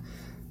fund,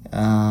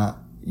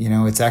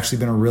 it's actually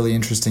been a really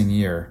interesting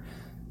year.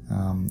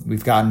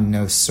 We've gotten to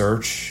know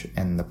search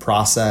and the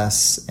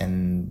process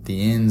and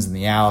the ins and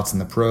the outs and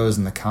the pros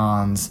and the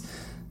cons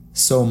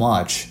so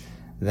much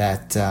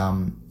that,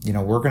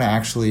 we're going to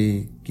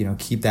actually,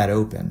 keep that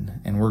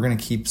open, and we're going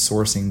to keep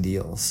sourcing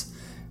deals.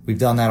 We've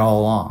done that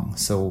all along.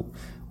 So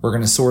we're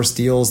going to source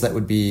deals that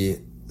would be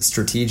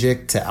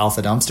strategic to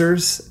Alpha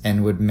Dumpsters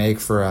and would make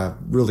for a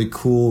really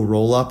cool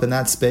roll up in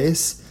that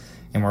space.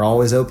 And we're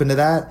always open to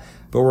that,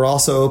 but we're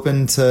also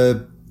open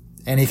to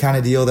any kind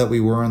of deal that we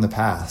were in the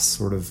past,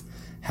 sort of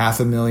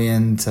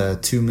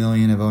 $500,000 to $2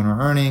 million of owner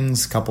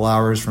earnings, a couple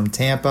hours from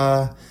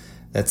Tampa.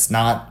 That's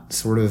not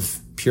sort of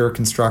pure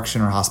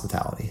construction or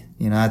hospitality.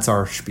 That's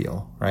our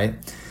spiel, right?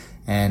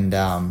 And,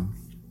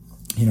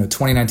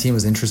 2019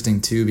 was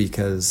interesting too,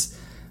 because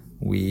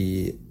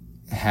we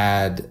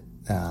had,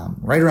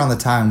 right around the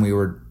time we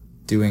were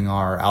doing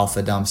our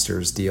Alpha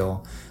Dumpsters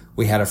deal,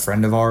 we had a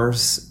friend of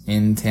ours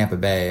in Tampa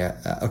Bay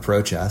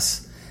approach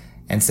us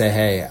and say,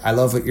 "Hey, I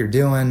love what you're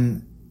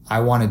doing.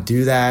 I want to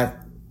do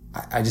that.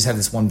 I just have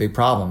this one big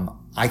problem.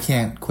 I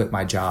can't quit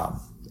my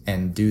job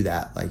and do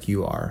that like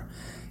you are.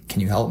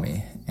 Can you help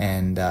me?"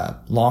 And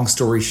long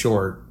story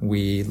short,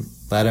 we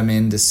let him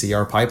in to see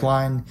our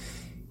pipeline.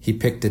 He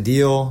picked a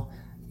deal.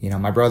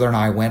 My brother and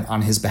I went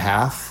on his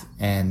behalf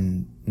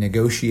and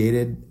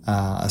negotiated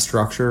a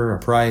structure, a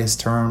price,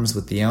 terms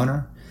with the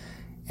owner.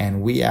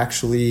 And we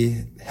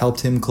actually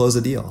helped him close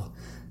a deal.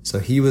 So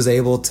he was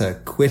able to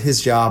quit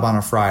his job on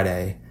a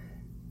Friday.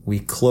 We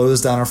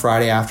closed on a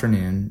Friday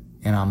afternoon.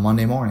 And on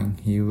Monday morning,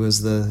 he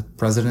was the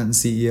president and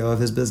CEO of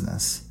his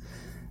business.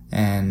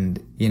 And,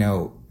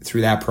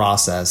 through that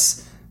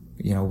process,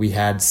 we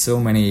had so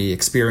many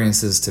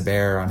experiences to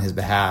bear on his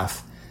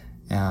behalf.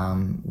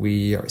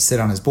 We sit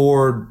on his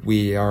board.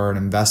 We are an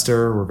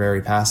investor. We're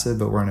very passive,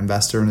 but we're an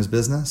investor in his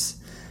business.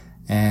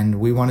 And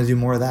we want to do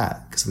more of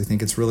that because we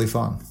think it's really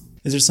fun.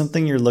 Is there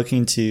something you're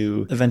looking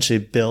to eventually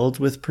build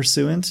with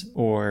Pursuant,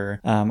 or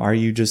are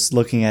you just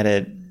looking at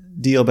it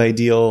deal by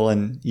deal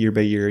and year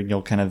by year, and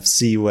you'll kind of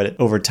see what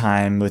over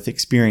time with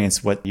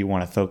experience, what you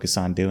want to focus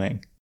on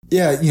doing?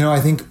 Yeah. I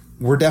think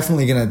we're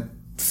definitely going to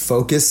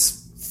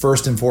focus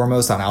first and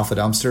foremost on Alpha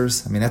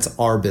Dumpsters. I mean, that's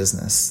our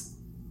business.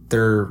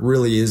 There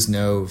really is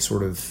no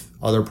sort of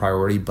other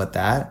priority but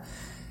that.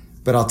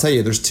 But I'll tell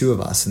you, there's two of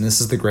us. And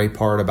this is the great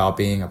part about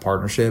being a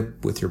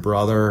partnership with your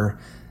brother,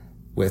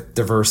 with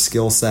diverse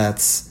skill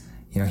sets.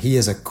 He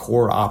is a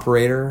core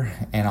operator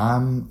and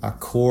I'm a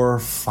core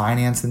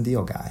finance and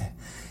deal guy.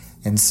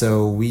 And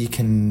so we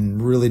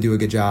can really do a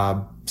good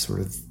job sort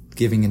of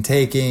giving and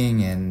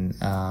taking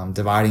and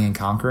dividing and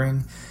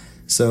conquering.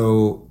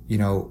 So,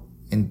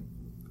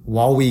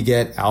 while we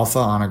get Alpha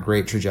on a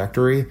great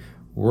trajectory,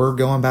 we're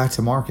going back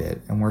to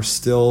market and we're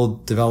still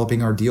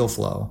developing our deal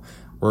flow.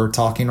 We're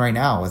talking right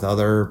now with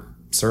other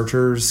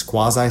searchers,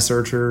 quasi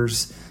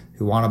searchers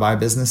who want to buy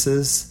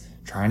businesses,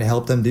 trying to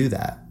help them do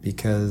that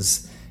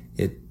because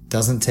it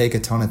doesn't take a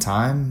ton of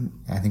time.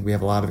 I think we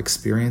have a lot of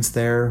experience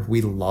there.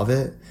 We love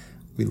it.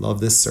 We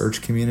love this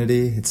search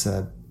community. It's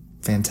a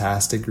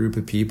fantastic group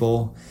of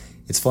people.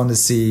 It's fun to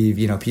see,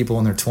 people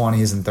in their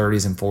 20s and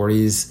 30s and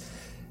 40s,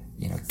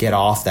 get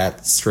off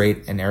that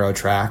straight and narrow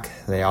track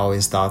they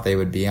always thought they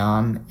would be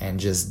on and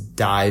just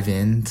dive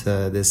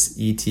into this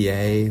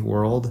ETA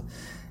world.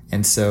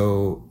 And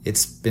so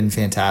it's been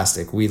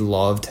fantastic. We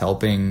loved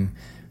helping,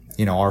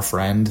 our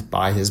friend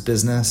buy his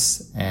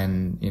business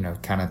and,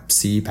 kind of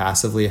see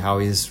passively how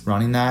he's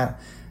running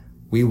that.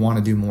 We want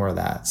to do more of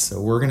that.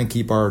 So we're going to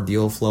keep our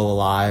deal flow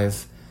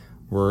alive.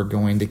 We're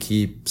going to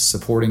keep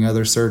supporting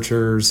other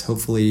searchers,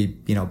 hopefully,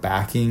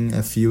 backing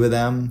a few of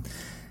them.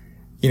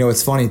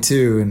 It's funny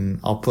too, and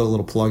I'll put a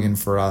little plug in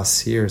for us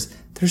here, is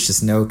there's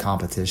just no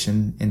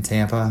competition in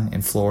Tampa,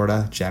 in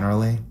Florida,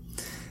 generally.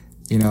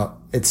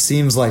 It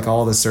seems like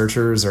all the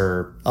searchers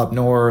are up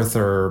north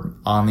or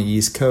on the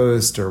East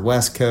Coast or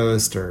West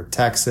Coast or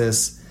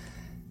Texas.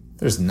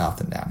 There's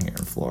nothing down here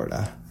in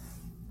Florida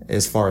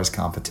as far as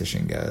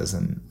competition goes.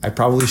 And I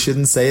probably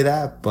shouldn't say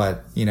that,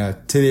 but, to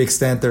the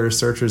extent there are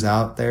searchers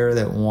out there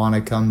that want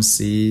to come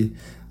see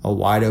a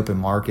wide open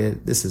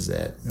market, this is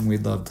it. And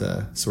we'd love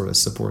to sort of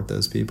support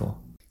those people.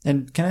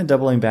 And kind of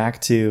doubling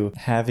back to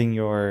having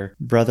your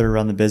brother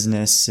run the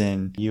business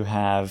and you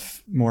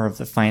have more of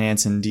the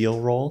finance and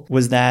deal role,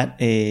 was that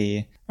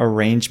a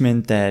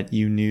arrangement that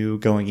you knew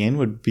going in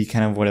would be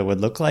kind of what it would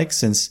look like?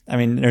 Since,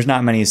 there's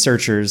not many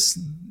searchers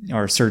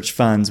or search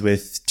funds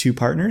with two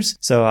partners.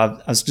 So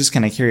I was just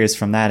kind of curious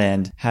from that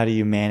end, how do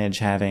you manage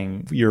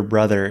having your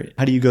brother?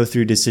 How do you go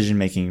through decision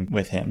making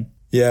with him?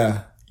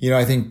 Yeah.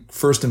 I think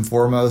first and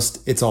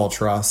foremost, it's all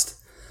trust.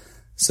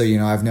 So,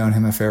 I've known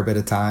him a fair bit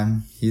of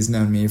time. He's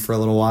known me for a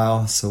little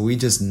while. So we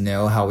just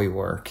know how we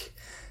work.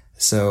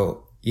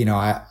 So,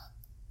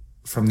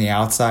 from the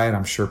outside,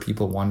 I'm sure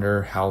people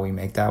wonder how we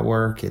make that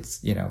work.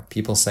 It's,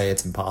 people say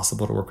it's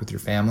impossible to work with your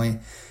family.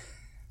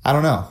 I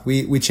don't know.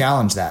 We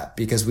challenge that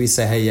because we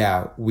say, hey,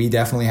 yeah, we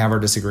definitely have our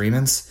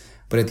disagreements,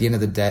 but at the end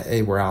of the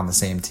day, we're on the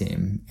same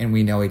team and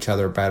we know each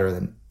other better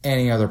than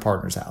any other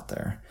partners out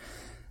there.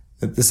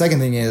 The second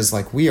thing is,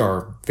 we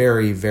are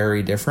very,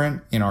 very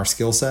different in our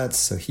skill sets.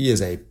 So he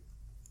is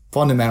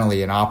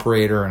fundamentally an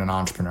operator and an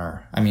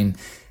entrepreneur.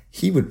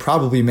 He would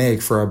probably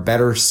make for a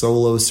better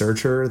solo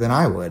searcher than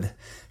I would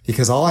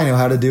because all I know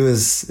how to do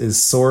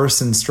is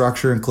source and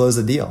structure and close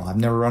a deal. I've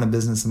never run a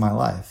business in my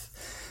life,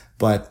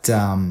 but,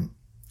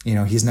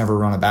 he's never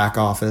run a back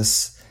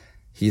office.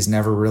 He's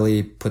never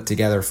really put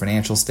together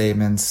financial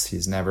statements.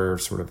 He's never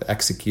sort of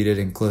executed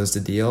and closed a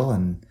deal.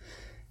 And,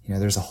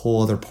 there's a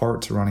whole other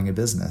part to running a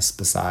business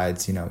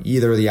besides,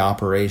 either the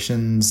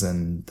operations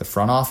and the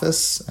front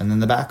office and then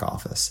the back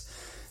office.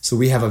 So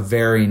we have a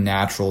very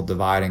natural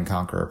divide and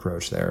conquer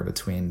approach there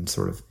between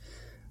sort of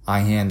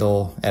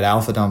at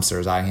Alpha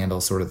Dumpsters, I handle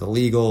sort of the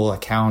legal,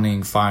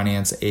 accounting,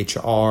 finance,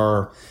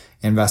 HR,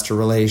 investor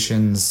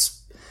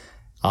relations.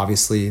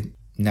 Obviously,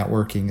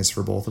 networking is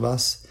for both of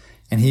us.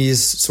 And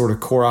he's sort of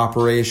core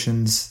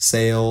operations,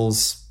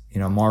 sales,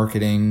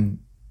 marketing,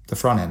 the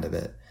front end of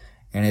it.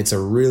 And it's a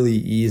really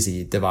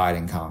easy divide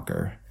and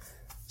conquer.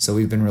 So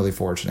we've been really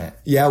fortunate.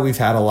 Yeah, we've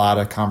had a lot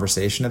of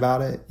conversation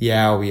about it.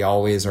 Yeah, we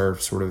always are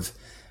sort of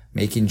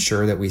making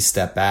sure that we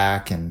step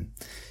back. And,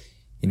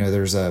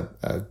 there's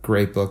a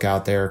great book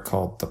out there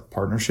called The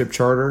Partnership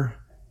Charter.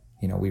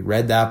 We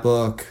read that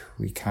book.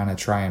 We kind of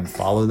try and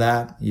follow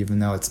that, even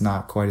though it's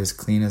not quite as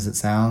clean as it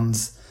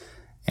sounds.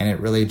 And it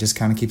really just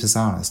kind of keeps us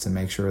honest and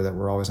make sure that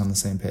we're always on the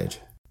same page.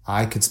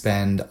 I could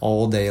spend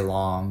all day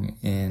long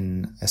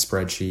in a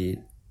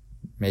spreadsheet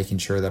making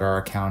sure that our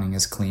accounting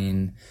is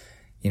clean,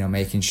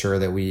 making sure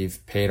that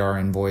we've paid our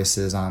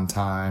invoices on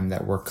time,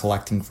 that we're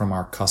collecting from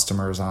our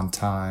customers on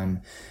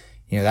time.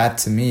 That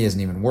to me isn't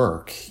even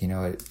work.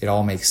 It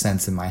all makes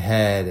sense in my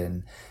head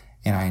and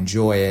I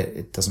enjoy it.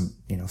 It doesn't,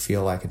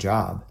 feel like a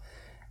job.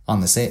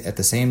 At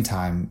the same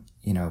time,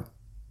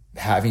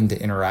 having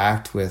to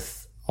interact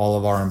with all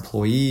of our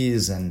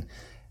employees and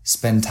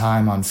spend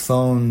time on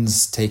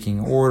phones, taking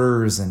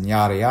orders and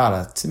yada,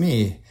 yada. To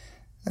me,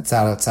 it's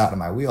out of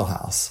my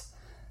wheelhouse.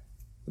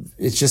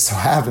 It just so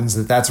happens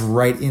that that's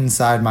right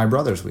inside my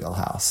brother's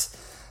wheelhouse.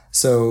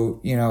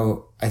 So,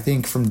 I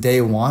think from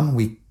day one,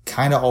 we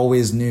kind of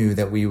always knew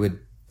that we would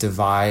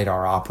divide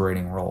our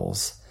operating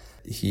roles.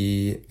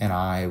 He and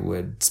I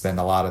would spend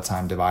a lot of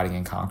time dividing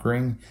and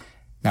conquering.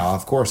 Now,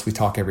 of course, we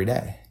talk every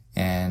day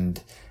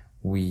and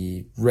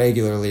we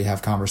regularly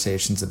have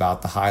conversations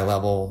about the high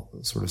level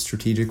sort of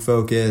strategic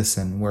focus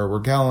and where we're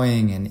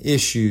going and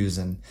issues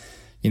and,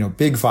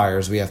 big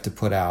fires we have to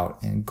put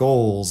out and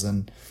goals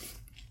and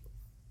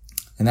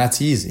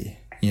that's easy,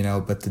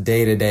 but the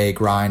day-to-day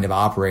grind of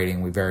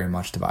operating, we very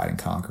much divide and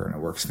conquer and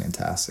it works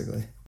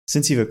fantastically.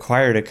 Since you've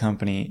acquired a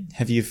company,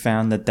 have you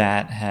found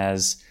that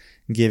has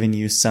given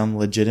you some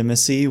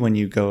legitimacy when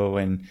you go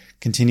and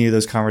continue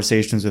those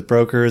conversations with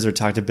brokers or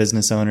talk to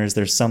business owners?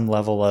 There's some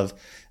level of,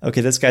 okay,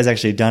 this guy's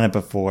actually done it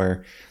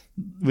before.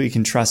 We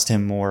can trust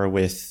him more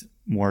with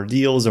more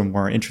deals or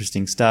more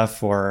interesting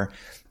stuff. Or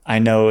I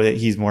know that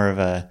he's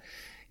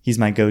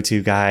my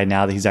go-to guy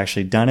now that he's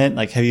actually done it.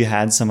 Like, have you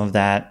had some of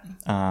that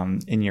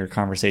in your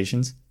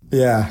conversations?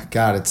 Yeah,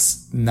 God,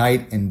 it's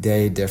night and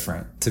day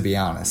different, to be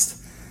honest.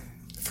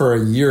 For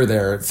a year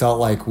there, it felt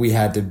like we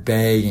had to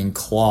beg and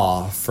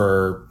claw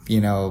for,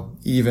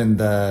 even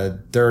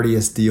the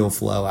dirtiest deal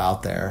flow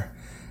out there.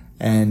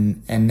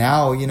 And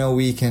now,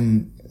 we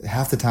can,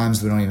 half the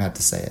times we don't even have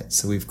to say it.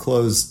 So we've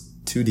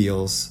closed 2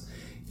 deals.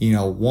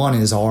 One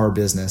is our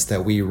business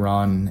that we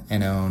run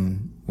and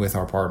own with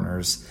our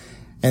partners.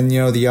 And,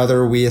 the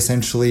other, we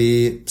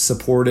essentially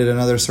supported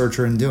another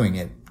searcher in doing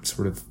it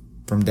sort of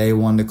from day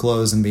one to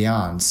close and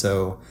beyond.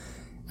 So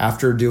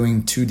after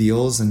doing 2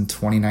 deals in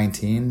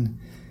 2019,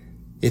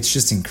 it's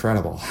just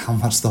incredible how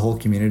much the whole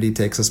community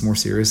takes us more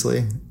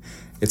seriously.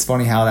 It's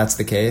funny how that's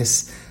the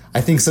case.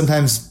 I think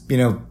sometimes,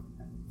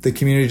 the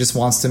community just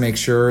wants to make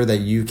sure that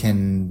you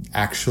can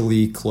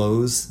actually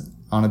close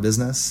on a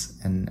business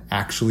and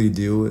actually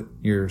do what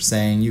you're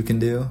saying you can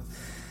do.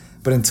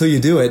 But until you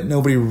do it,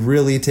 nobody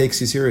really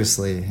takes you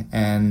seriously.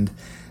 And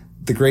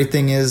the great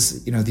thing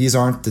is, these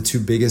aren't the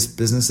 2 biggest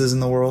businesses in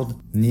the world.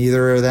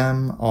 Neither of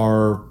them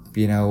are,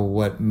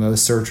 what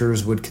most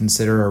searchers would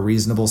consider a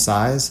reasonable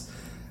size.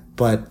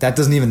 But that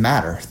doesn't even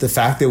matter. The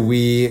fact that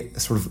we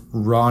sort of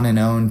run and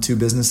own 2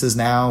 businesses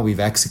now,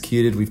 we've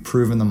executed, we've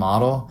proven the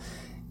model.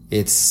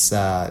 It's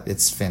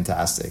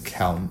fantastic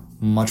how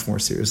much more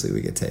seriously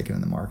we get taken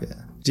in the market.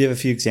 Do you have a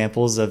few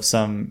examples of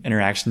some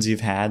interactions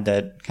you've had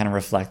that kind of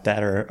reflect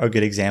that or are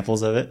good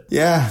examples of it?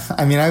 Yeah.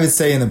 I mean, I would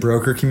say in the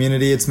broker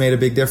community, it's made a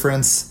big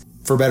difference.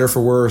 For better,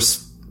 for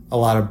worse, a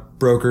lot of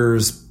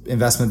brokers,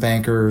 investment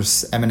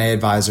bankers, M&A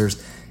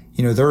advisors,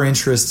 their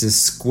interest is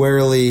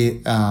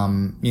squarely,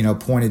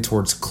 pointed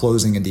towards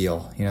closing a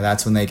deal.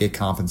 That's when they get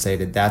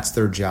compensated. That's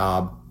their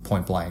job,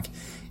 point blank.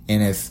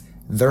 And if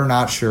they're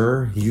not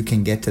sure you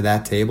can get to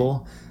that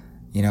table,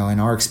 in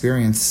our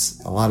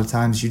experience, a lot of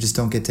times you just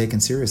don't get taken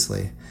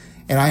seriously.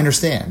 And I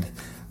understand,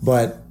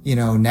 but,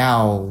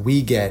 now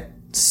we get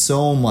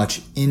so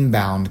much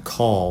inbound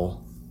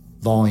call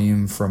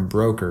volume from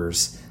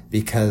brokers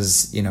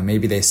because,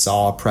 maybe they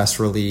saw a press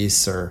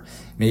release or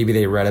maybe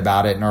they read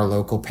about it in our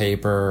local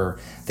paper or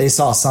they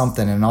saw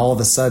something and all of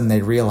a sudden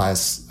they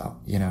realize,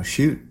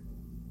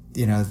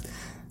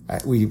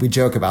 we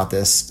joke about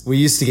this. We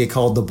used to get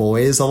called the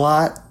boys a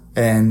lot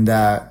And,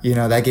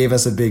 that gave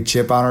us a big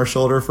chip on our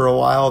shoulder for a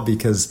while,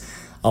 because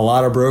a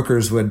lot of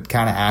brokers would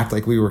kind of act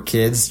like we were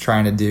kids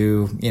trying to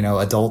do,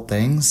 adult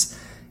things.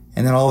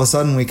 And then all of a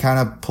sudden we kind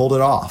of pulled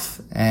it off.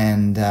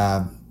 And,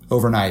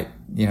 overnight,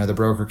 the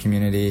broker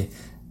community,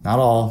 not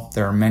all,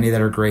 there are many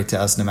that are great to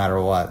us no matter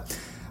what.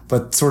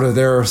 But sort of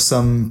there are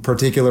some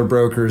particular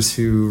brokers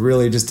who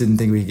really just didn't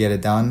think we could get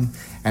it done.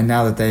 And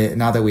now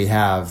that we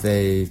have,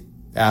 they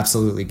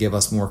absolutely give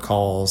us more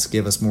calls,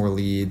 give us more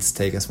leads,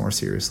 take us more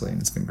seriously.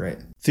 And it's been great.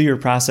 Through your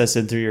process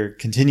and through your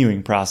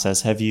continuing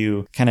process, have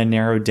you kind of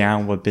narrowed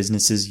down what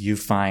businesses you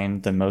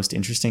find the most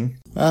interesting?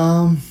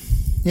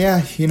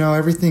 Yeah,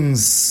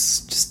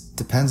 everything's just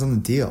depends on the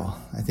deal.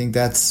 I think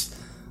that's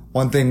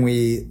one thing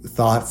we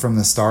thought from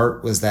the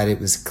start, was that it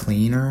was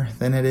cleaner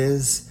than it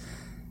is.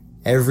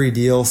 Every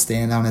deal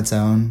stand on its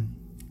own.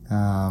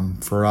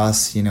 For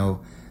us,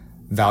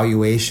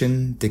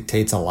 valuation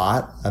dictates a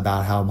lot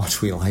about how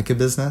much we like a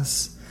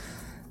business.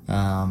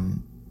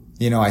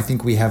 I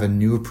think we have a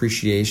new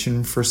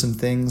appreciation for some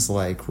things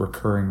like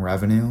recurring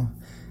revenue,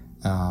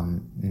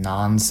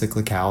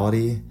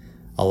 non-cyclicality,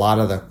 a lot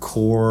of the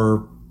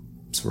core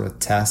sort of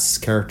tests,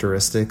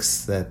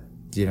 characteristics that,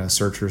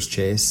 searchers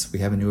chase. We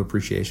have a new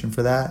appreciation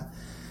for that.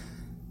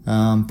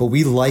 But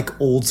we like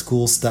old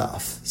school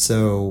stuff.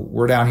 So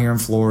we're down here in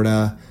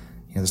Florida.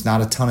 There's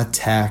not a ton of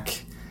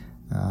tech.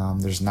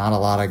 There's not a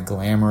lot of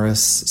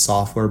glamorous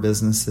software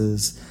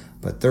businesses,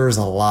 but there's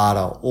a lot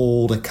of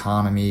old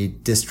economy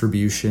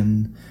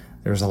distribution.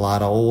 There's a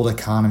lot of old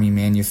economy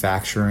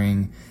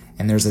manufacturing,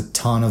 and there's a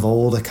ton of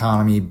old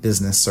economy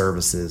business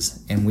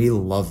services. And we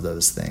love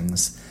those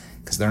things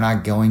because they're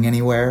not going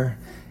anywhere.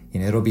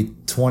 It'll be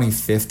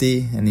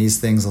 2050 and these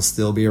things will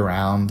still be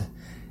around.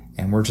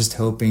 And we're just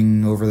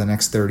hoping over the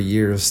next 30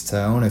 years to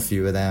own a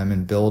few of them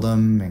and build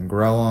them and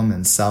grow them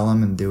and sell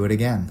them and do it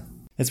again.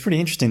 It's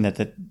pretty interesting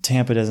that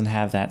Tampa doesn't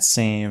have that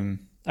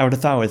same. I would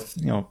have thought with,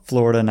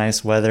 Florida,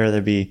 nice weather,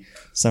 there'd be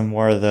some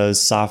more of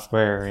those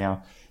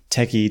software,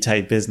 techie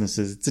type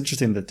businesses. It's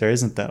interesting that there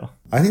isn't, though.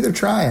 I think they're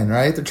trying,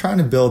 right? They're trying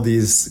to build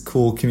these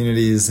cool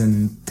communities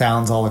and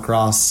towns all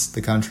across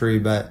the country.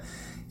 But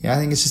I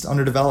think it's just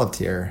underdeveloped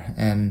here.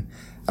 And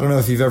I don't know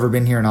if you've ever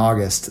been here in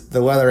August.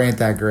 The weather ain't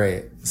that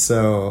great.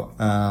 So,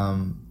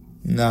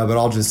 no, but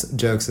all just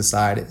jokes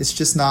aside, it's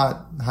just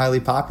not highly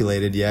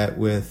populated yet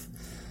with,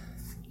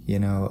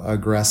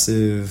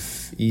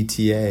 aggressive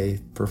ETA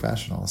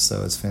professionals.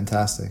 So it's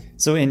fantastic.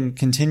 So in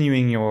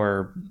continuing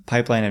your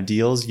pipeline of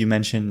deals, you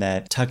mentioned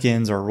that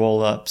tuck-ins or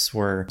roll-ups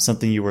were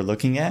something you were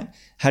looking at.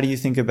 How do you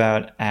think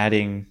about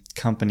adding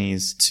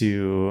companies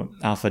to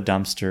Alpha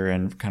Dumpster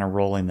and kind of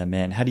rolling them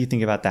in? How do you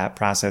think about that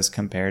process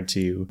compared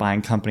to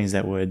buying companies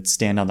that would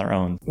stand on their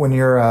own? When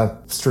you're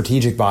a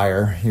strategic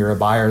buyer, you're a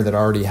buyer that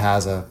already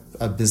has a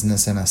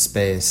business in a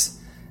space,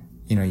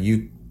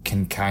 you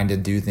can kind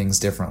of do things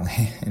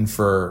differently. And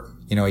for,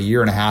 a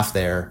year and a half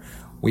there,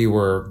 we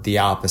were the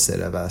opposite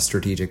of a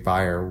strategic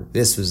buyer.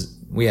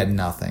 We had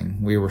nothing.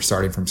 We were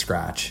starting from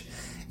scratch.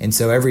 And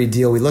so every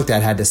deal we looked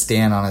at had to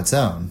stand on its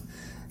own.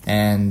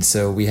 And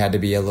so we had to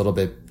be a little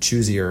bit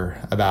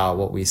choosier about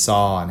what we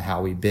saw and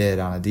how we bid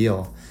on a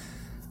deal.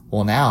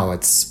 Well, now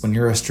it's when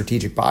you're a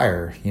strategic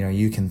buyer,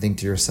 you can think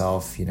to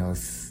yourself,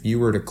 if you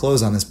were to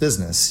close on this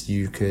business,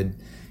 you could,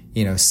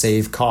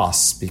 save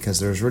costs because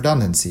there's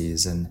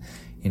redundancies, and,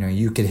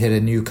 you could hit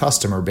a new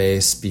customer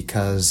base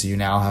because you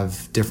now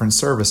have different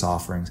service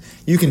offerings.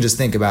 You can just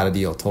think about a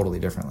deal totally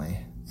differently.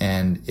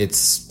 And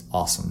it's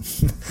awesome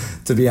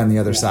to be on the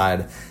other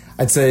side.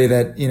 I'd say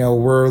that,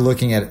 we're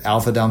looking at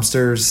Alpha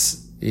Dumpsters,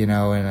 in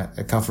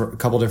a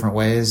couple different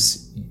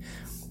ways.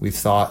 We've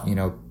thought,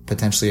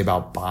 potentially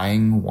about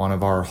buying one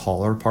of our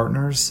hauler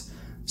partners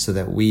so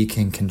that we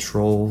can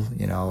control,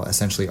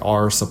 essentially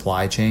our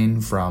supply chain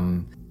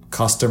from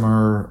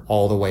customer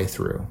all the way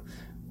through.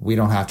 We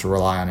don't have to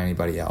rely on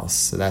anybody else.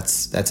 So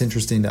that's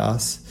interesting to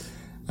us.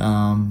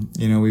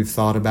 We've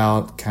thought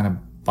about kind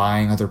of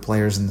buying other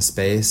players in the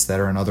space that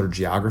are in other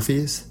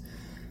geographies.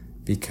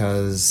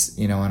 Because,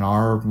 in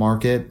our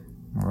market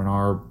or in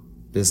our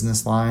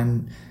business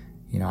line,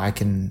 I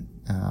can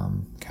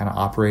kind of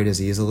operate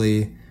as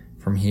easily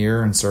from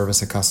here and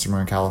service a customer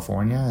in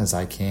California as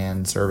I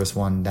can service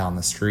one down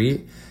the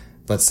street.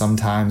 But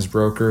sometimes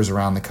brokers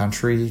around the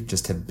country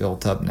just have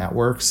built up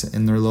networks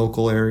in their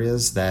local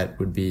areas that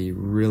would be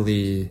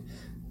really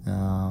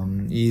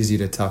easy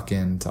to tuck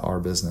into our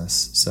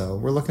business. So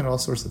we're looking at all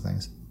sorts of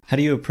things. How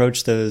do you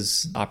approach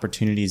those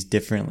opportunities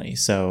differently?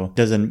 So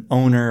does an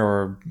owner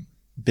or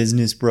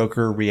business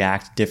broker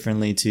react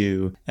differently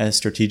to a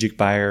strategic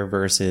buyer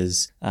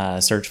versus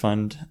a search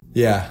fund?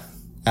 Yeah,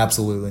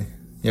 absolutely.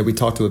 Yeah, we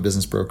talked to a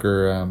business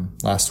broker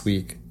last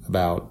week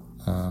about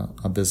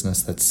a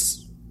business that's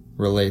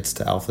relates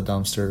to Alpha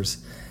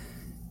Dumpsters.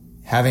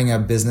 Having a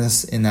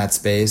business in that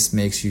space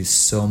makes you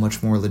so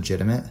much more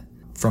legitimate.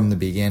 From the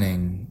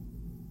beginning,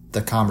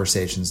 the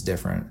conversation's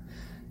different.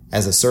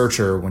 As a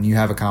searcher, when you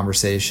have a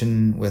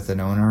conversation with an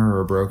owner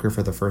or a broker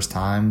for the first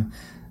time,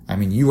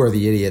 you are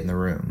the idiot in the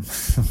room,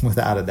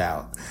 without a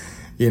doubt.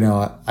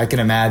 I can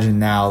imagine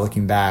now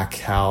looking back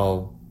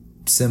how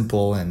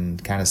simple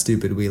and kind of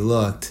stupid we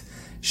looked,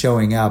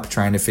 showing up,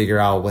 trying to figure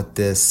out what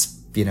this,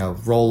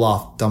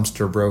 roll-off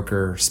dumpster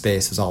broker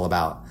space was all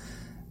about.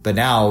 But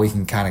now we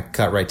can kind of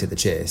cut right to the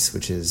chase,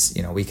 which is,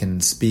 we can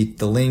speak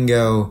the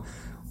lingo,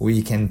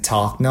 we can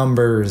talk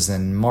numbers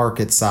and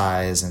market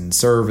size and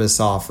service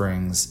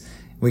offerings.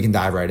 We can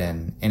dive right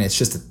in, and it's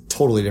just a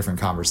totally different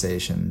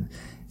conversation.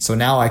 So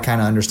now I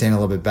kind of understand a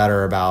little bit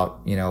better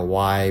about,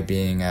 why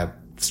being a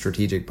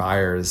strategic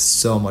buyer is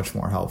so much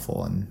more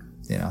helpful, and,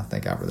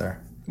 thank God we're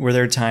there. Were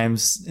there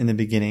times in the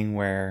beginning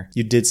where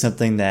you did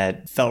something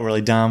that felt really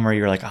dumb, or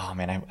you were like, oh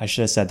man, I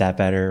should have said that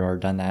better or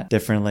done that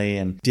differently?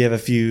 And do you have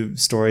a few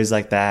stories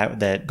like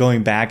that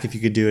going back, if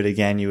you could do it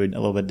again, you would a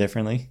little bit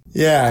differently?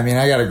 Yeah, I mean,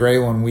 I got a great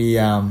one. We,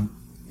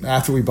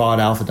 after we bought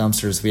Alpha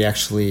Dumpsters,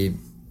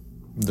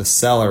 the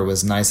seller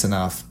was nice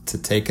enough to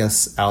take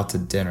us out to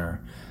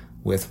dinner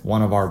with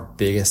one of our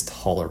biggest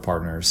hauler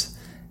partners.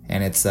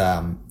 And it's,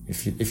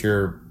 if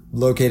you're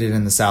located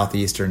in the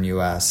southeastern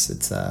U.S.,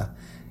 it's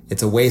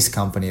a waste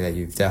company that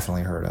you've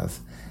definitely heard of.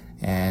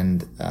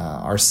 And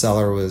our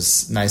seller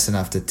was nice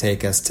enough to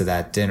take us to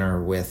that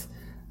dinner with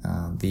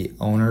the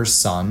owner's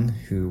son,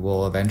 who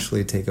will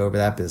eventually take over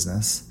that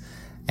business,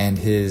 and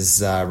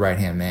his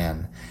right-hand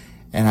man.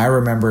 And I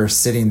remember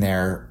sitting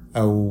there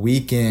a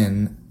week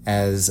in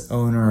as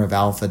owner of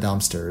Alpha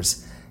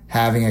Dumpsters,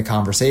 having a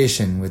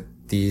conversation with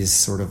these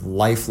sort of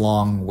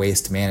lifelong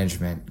waste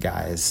management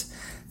guys,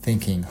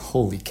 thinking,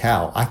 holy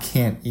cow, I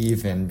can't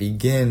even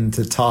begin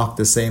to talk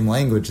the same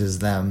language as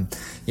them.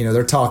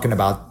 They're talking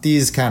about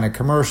these kind of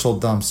commercial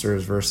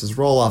dumpsters versus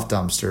roll-off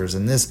dumpsters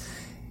and this.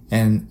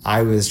 And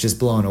I was just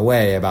blown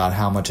away about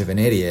how much of an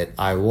idiot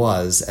I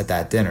was at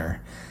that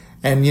dinner.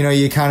 And,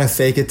 you kind of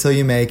fake it till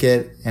you make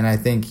it. And I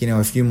think,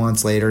 a few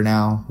months later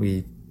now,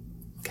 we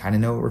kind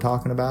of know what we're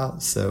talking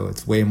about. So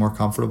it's way more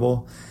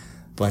comfortable.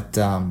 But,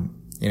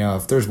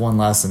 if there's one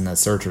lesson that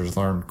searchers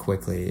learn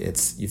quickly,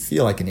 it's you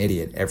feel like an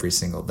idiot every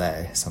single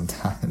day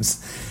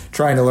sometimes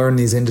trying to learn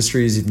these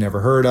industries you've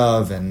never heard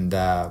of. And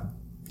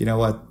you know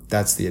what?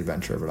 That's the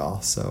adventure of it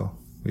all. So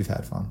we've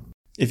had fun.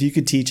 If you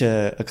could teach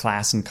a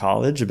class in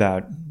college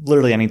about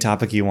literally any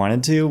topic you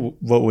wanted to,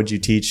 what would you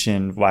teach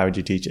and why would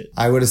you teach it?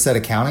 I would have said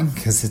accounting,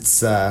 because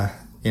it's, I'm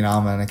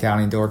an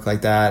accounting dork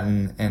like that.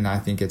 And I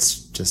think it's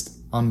just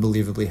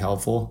unbelievably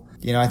helpful.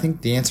 I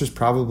think the answer is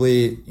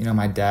probably,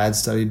 my dad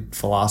studied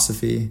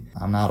philosophy.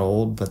 I'm not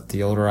old, but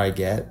the older I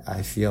get,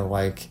 I feel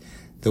like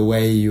the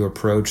way you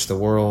approach the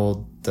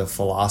world, the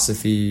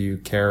philosophy you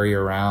carry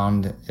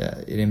around,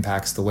 it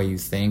impacts the way you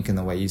think and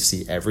the way you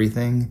see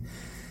everything.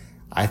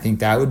 I think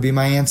that would be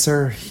my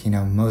answer.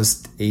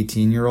 Most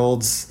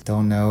 18-year-olds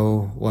don't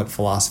know what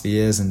philosophy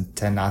is and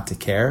tend not to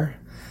care.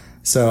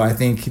 So I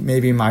think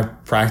maybe my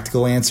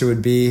practical answer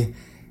would be,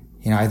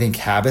 I think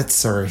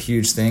habits are a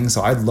huge thing.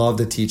 So I'd love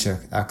to teach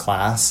a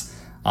class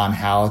on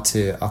how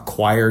to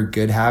acquire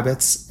good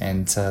habits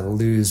and to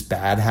lose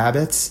bad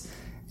habits.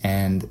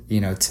 And,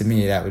 to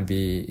me, that would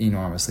be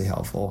enormously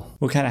helpful.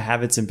 What kind of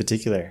habits in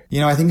particular?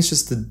 I think it's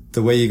just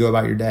the way you go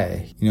about your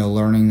day.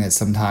 Learning that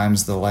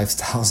sometimes the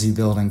lifestyles you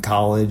build in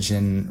college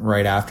and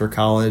right after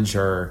college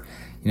are,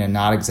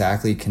 not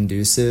exactly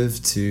conducive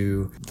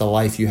to the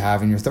life you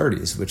have in your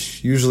 30s,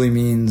 which usually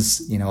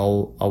means,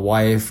 a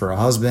wife or a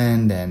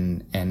husband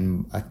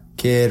and a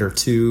kid or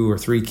 2 or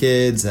 3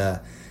 kids,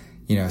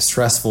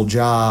 stressful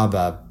job,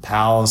 a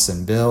house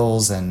and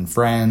bills and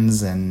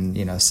friends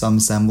and,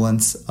 some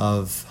semblance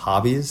of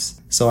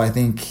hobbies. So I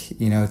think,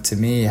 to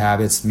me,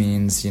 habits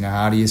means,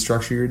 how do you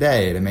structure your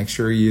day to make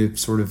sure you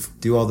sort of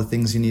do all the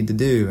things you need to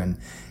do? And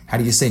how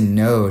do you say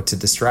no to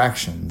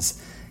distractions?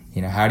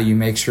 How do you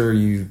make sure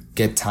you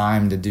get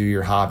time to do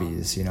your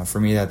hobbies?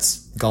 For me,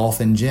 that's golf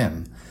and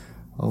gym.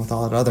 Well, with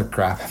all that other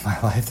crap in my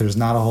life, there's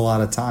not a whole lot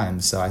of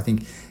time. So I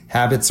think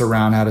habits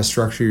around how to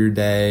structure your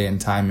day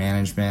and time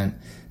management,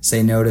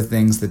 say no to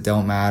things that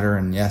don't matter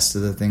and yes to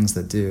the things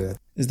that do.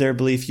 Is there a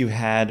belief you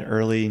had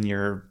early in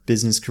your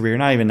business career,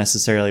 not even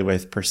necessarily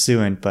with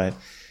Pursuant, but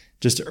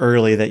just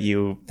early that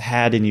you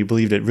had and you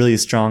believed it really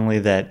strongly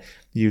that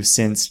you've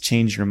since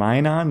changed your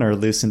mind on or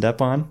loosened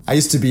up on? I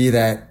used to be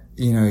that,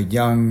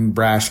 young,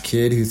 brash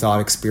kid who thought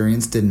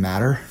experience didn't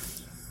matter.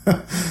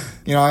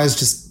 I always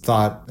just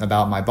thought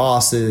about my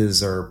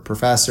bosses or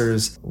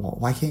professors. Well,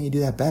 why can't you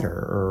do that better?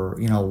 Or,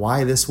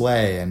 why this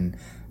way? And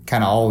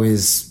kind of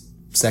always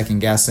second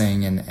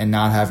guessing and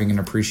not having an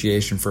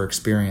appreciation for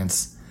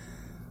experience.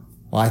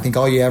 Well, I think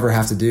all you ever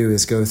have to do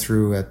is go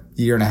through a 1.5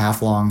 year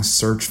long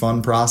search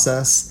fund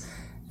process.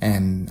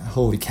 And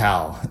holy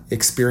cow,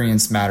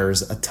 experience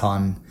matters a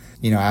ton.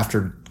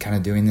 After kind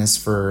of doing this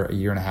for 1.5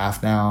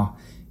 years now,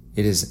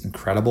 it is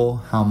incredible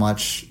how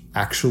much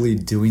actually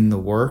doing the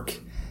work,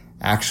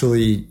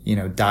 actually,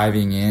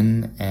 diving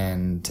in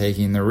and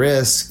taking the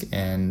risk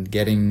and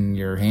getting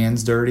your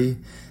hands dirty,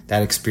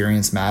 that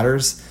experience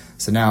matters.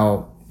 So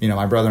now,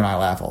 my brother and I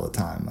laugh all the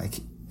time. Like,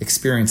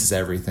 experience is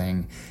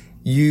everything.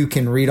 You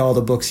can read all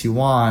the books you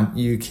want.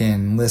 You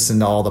can listen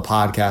to all the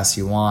podcasts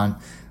you want,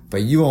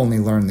 but you only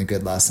learn the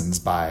good lessons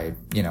by,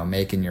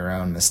 making your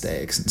own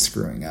mistakes and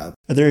screwing up.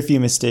 Are there a few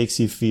mistakes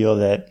you feel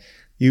that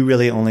you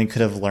really only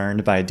could have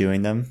learned by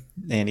doing them.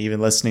 And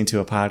even listening to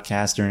a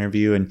podcast or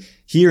interview and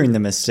hearing the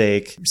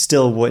mistake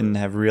still wouldn't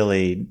have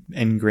really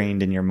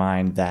ingrained in your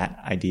mind that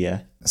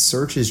idea.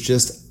 Search is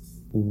just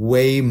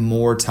way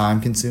more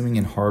time consuming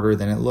and harder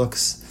than it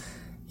looks.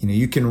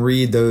 You can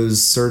read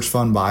those search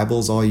fund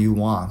Bibles all you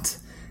want,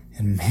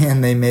 and man,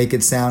 they make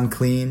it sound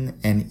clean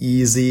and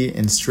easy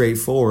and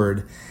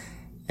straightforward.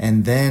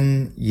 And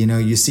then,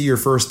 you see your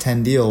first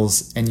 10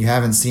 deals and you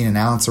haven't seen an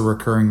ounce of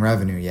recurring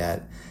revenue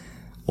yet.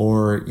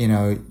 Or,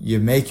 you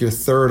make your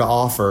third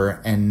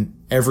offer and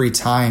every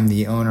time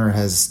the owner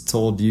has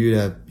told you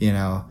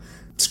to,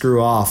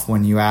 screw off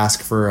when you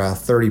ask for a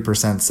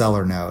 30%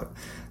 seller note.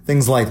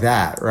 Things like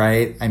that,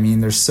 right? I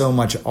mean, there's so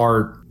much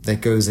art that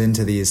goes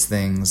into these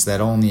things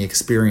that only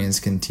experience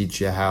can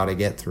teach you how to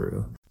get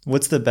through.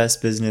 What's the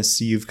best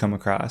business you've come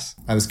across?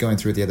 I was going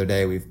through it the other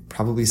day. We've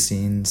probably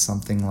seen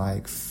something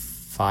like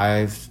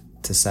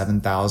 5,000 to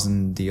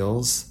 7,000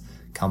 deals,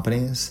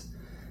 companies.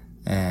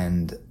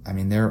 And I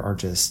mean,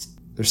 there's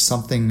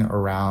something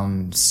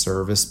around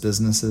service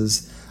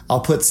businesses.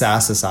 I'll put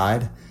SaaS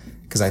aside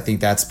because I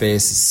think that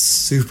space is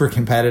super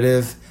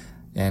competitive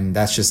and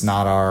that's just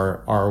not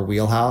our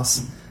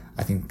wheelhouse.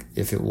 I think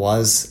if it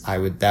was,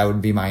 that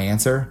would be my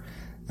answer.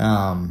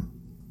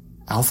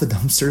 Alpha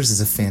Dumpsters is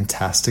a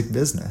fantastic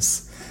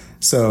business.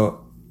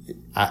 So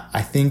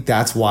I think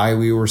that's why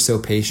we were so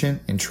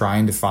patient in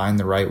trying to find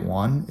the right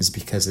one, is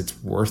because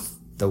it's worth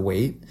the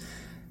wait.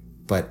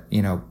 But,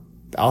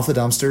 Alpha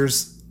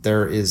Dumpsters,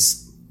 there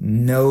is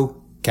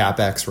no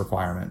CapEx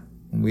requirement.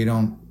 We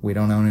don't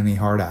own any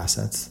hard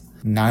assets.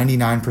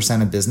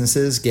 99% of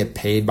businesses get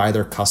paid by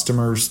their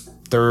customers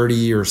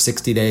 30 or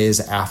 60 days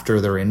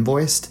after they're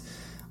invoiced.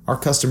 Our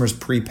customers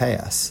prepay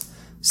us.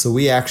 So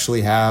we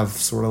actually have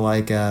sort of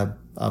like a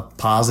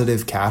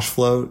positive cash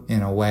flow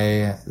in a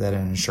way that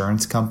an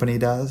insurance company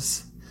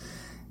does.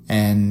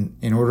 And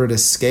in order to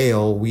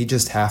scale, we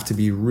just have to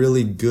be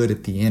really good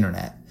at the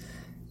internet.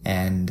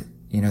 And,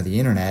 the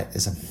internet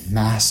is a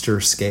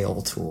master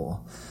scale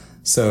tool.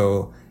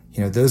 So,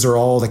 those are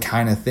all the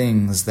kind of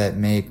things that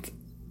make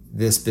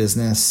this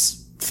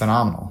business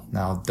phenomenal.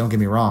 Now, don't get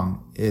me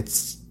wrong.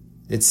 It's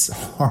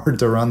hard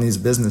to run these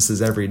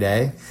businesses every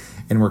day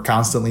and we're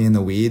constantly in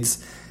the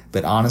weeds.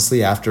 But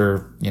honestly,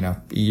 after, a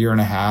year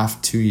and a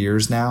half, 2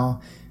 years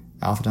now,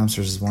 Alpha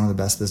Dumpsters is one of the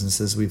best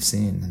businesses we've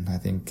seen. And I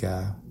think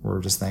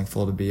we're just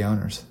thankful to be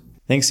owners.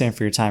 Thanks, Sam,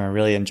 for your time. I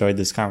really enjoyed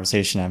this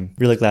conversation. I'm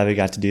really glad we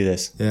got to do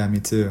this. Yeah,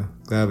 me too.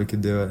 Glad we could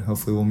do it.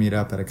 Hopefully we'll meet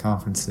up at a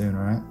conference soon,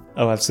 all right?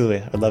 Oh,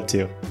 absolutely. I'd love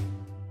to.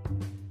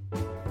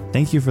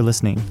 Thank you for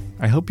listening.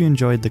 I hope you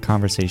enjoyed the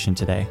conversation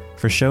today.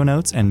 For show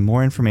notes and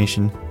more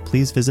information,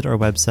 please visit our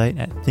website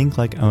at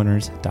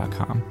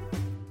thinklikeowners.com.